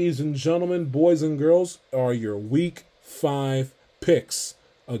 ladies and gentlemen, boys and girls, are your Week 5 picks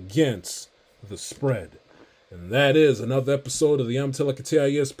against the spread. And that is another episode of the I'm Telling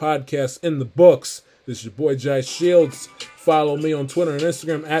KTIS podcast in the books. This is your boy Jai Shields. Follow me on Twitter and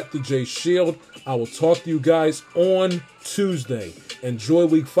Instagram at the J Shield. I will talk to you guys on Tuesday. Enjoy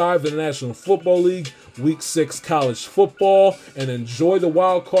Week 5 of the National Football League, Week 6 college football, and enjoy the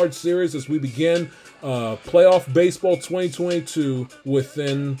Wild Card Series as we begin playoff baseball 2022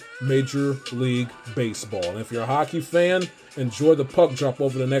 within Major League Baseball. And if you're a hockey fan, enjoy the puck drop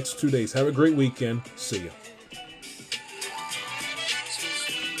over the next 2 days. Have a great weekend. See ya.